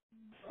up,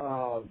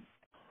 I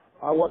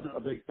wasn't a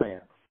big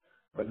fan.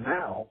 But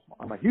now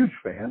I'm a huge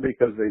fan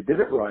because they did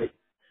it right.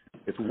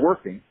 It's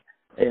working.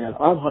 And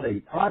I'm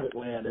hunting private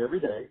land every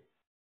day.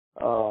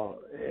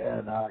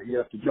 And you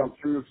have to jump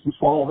through some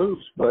small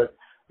hoops, but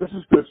this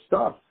is good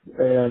stuff.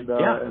 And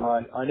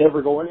I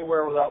never go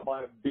anywhere without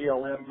my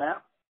BLM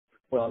map.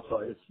 Well,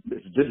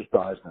 it's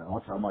digitized now.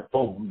 It's on my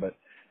phone, but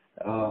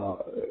I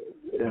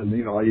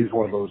use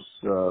one of those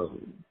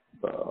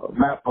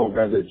map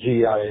programs at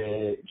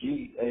GAIA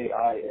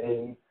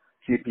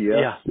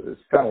GPS. Yeah.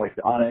 It's kind of like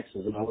the Onyx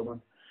is another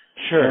one.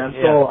 Sure. And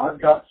so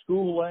I've got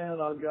school land,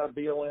 I've got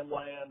BLM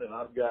land, and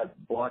I've got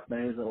block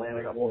management land.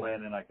 I got more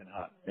land than I can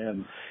hunt.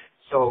 And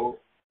so,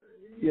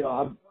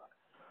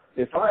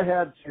 if I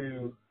had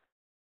to,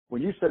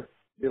 when you said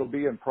it'll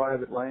be in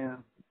private land,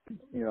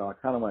 I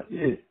kind of went,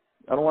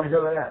 I don't want to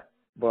hear that.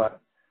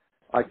 But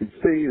I can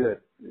see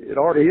that it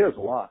already is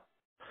a lot.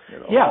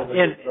 It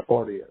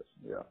already is.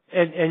 Yeah.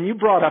 And you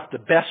brought up the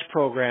best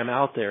program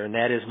out there, and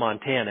that is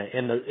Montana.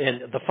 And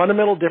the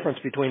fundamental difference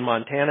between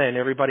Montana and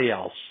everybody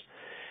else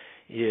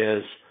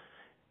is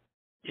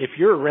if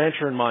you're a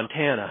rancher in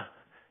Montana,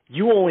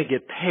 you only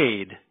get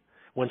paid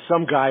when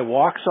some guy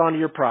walks onto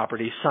your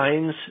property,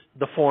 signs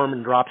the form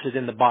and drops it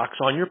in the box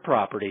on your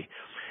property,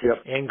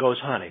 and goes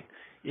hunting.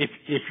 If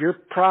your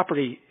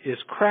property is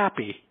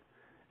crappy,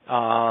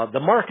 the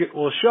market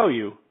will show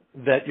you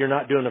that you're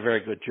not doing a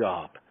very good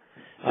job.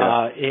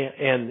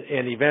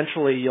 And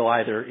eventually you'll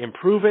either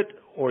improve it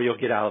or you'll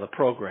get out of the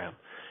program.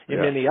 In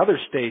many other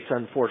states,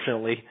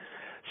 unfortunately,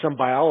 some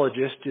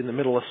biologist in the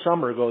middle of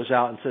summer goes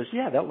out and says,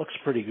 that looks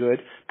pretty good.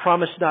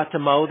 Promise not to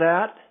mow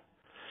that.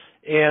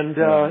 And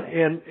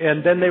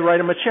then they write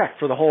them a check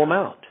for the whole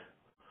amount.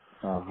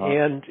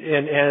 And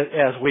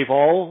as we've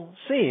all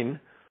seen,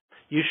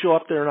 you show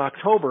up there in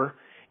October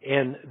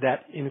and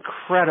that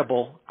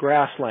incredible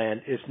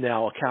grassland is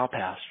now a cow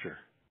pasture.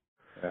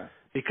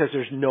 because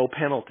there's no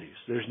penalties.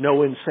 There's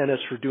no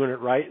incentives for doing it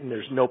right, and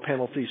there's no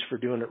penalties for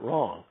doing it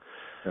wrong.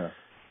 Yeah.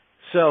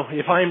 So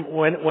if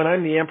when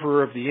I'm the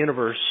emperor of the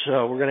universe,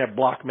 we're going to have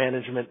block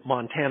management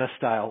Montana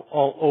style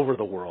all over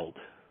the world.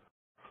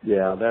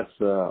 Yeah, that's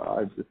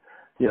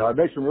I've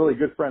made some really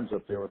good friends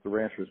up there with the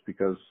ranchers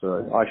because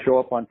I show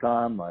up on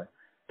time. I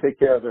take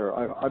care of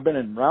I've been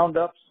in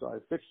roundups. I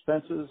fixed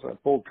fences. I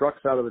pulled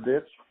trucks out of the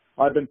ditch.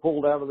 I've been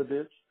pulled out of the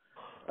ditch.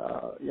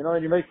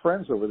 And you make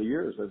friends over the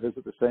years. I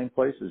visit the same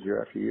places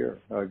year after year.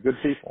 Good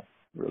people,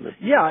 really.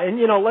 Yeah, and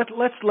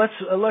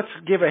let's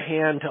give a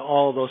hand to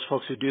all those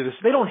folks who do this.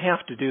 They don't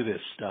have to do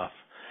this stuff,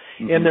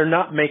 and they're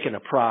not making a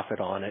profit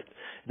on it.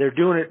 They're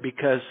doing it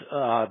because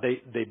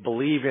they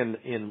believe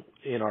in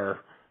our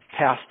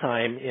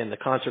pastime and the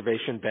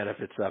conservation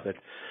benefits of it.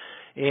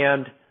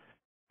 And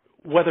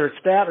whether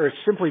it's that or it's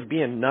simply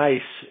being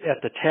nice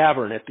at the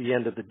tavern at the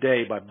end of the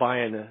day by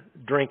buying a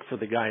drink for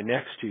the guy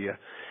next to you,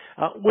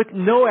 with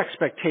no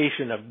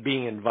expectation of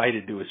being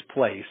invited to his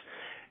place.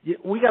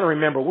 We got to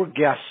remember we're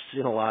guests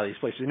in a lot of these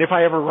places. And if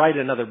I ever write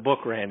another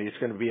book, Randy, it's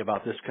going to be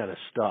about this kind of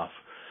stuff.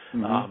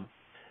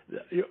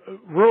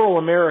 Rural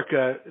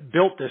America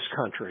built this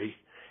country,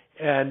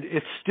 and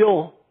it's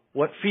still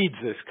what feeds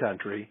this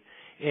country.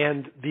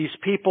 And these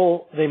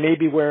people, they may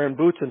be wearing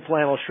boots and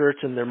flannel shirts,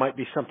 and there might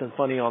be something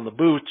funny on the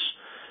boots,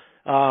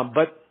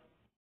 but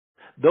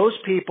those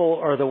people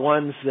are the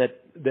ones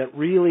that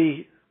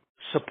really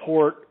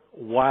support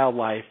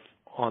wildlife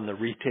on the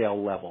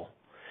retail level.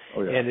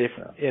 Oh, yeah.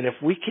 And if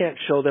we can't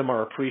show them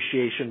our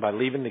appreciation by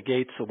leaving the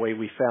gates the way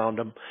we found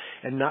them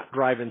and not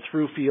driving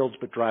through fields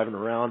but driving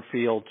around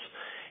fields,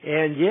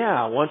 and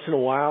once in a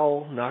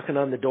while knocking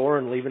on the door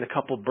and leaving a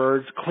couple of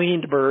birds,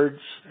 cleaned birds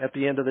at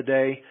the end of the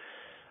day,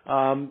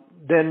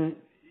 then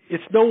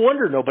it's no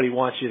wonder nobody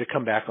wants you to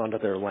come back onto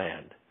their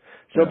land.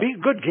 So be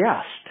a good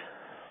guest.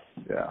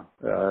 Yeah,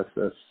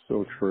 that's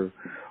so true.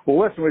 Well,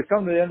 listen, we've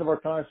come to the end of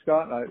our time,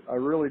 Scott, and I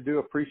really do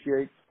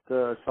appreciate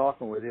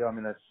talking with you. I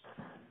mean,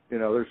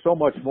 there's so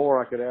much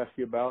more I could ask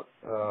you about,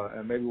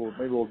 and maybe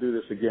we'll do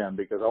this again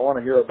because I want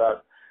to hear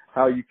about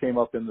how you came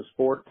up in the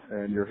sport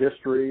and your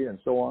history and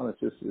so on.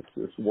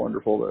 It's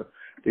wonderful to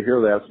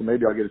hear that. So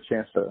maybe I'll get a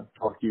chance to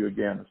talk to you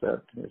again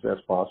if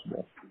that's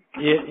possible.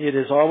 It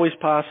is always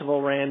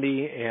possible,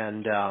 Randy,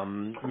 and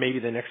maybe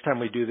the next time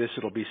we do this,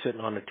 it'll be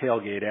sitting on a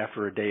tailgate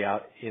after a day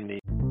out in the.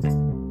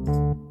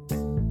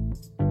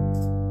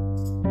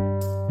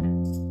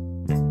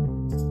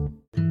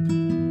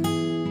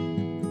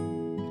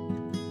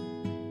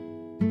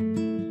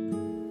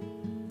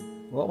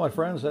 Well, my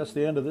friends, that's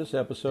the end of this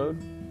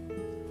episode.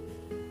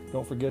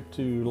 Don't forget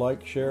to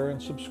like, share,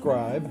 and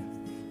subscribe,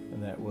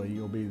 and that way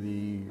you'll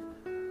be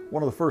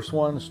one of the first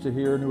ones to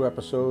hear new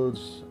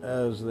episodes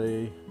as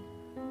they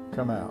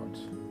come out.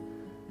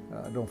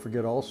 Don't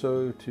forget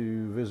also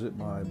to visit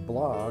my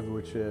blog,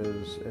 which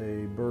is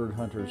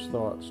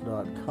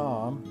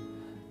birdhuntersthoughts.com.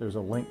 There's a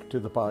link to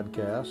the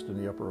podcast in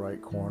the upper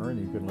right corner, and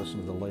you can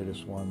listen to the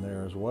latest one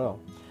there as well.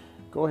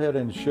 Go ahead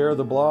and share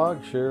the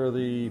blog, share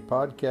the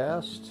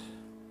podcast,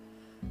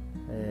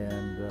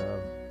 and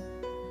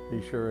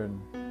be sure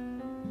and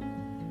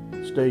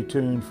stay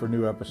tuned for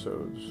new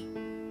episodes.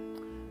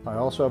 I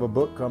also have a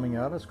book coming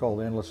out. It's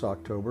called Endless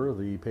October.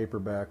 The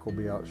paperback will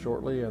be out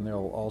shortly, and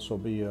there'll also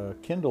be a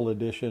Kindle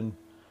edition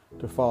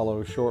to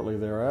follow shortly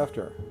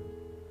thereafter.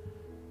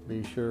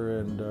 Be sure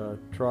and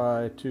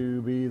try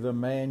to be the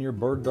man your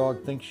bird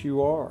dog thinks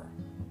you are.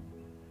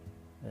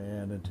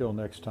 And until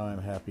next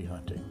time, happy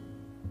hunting.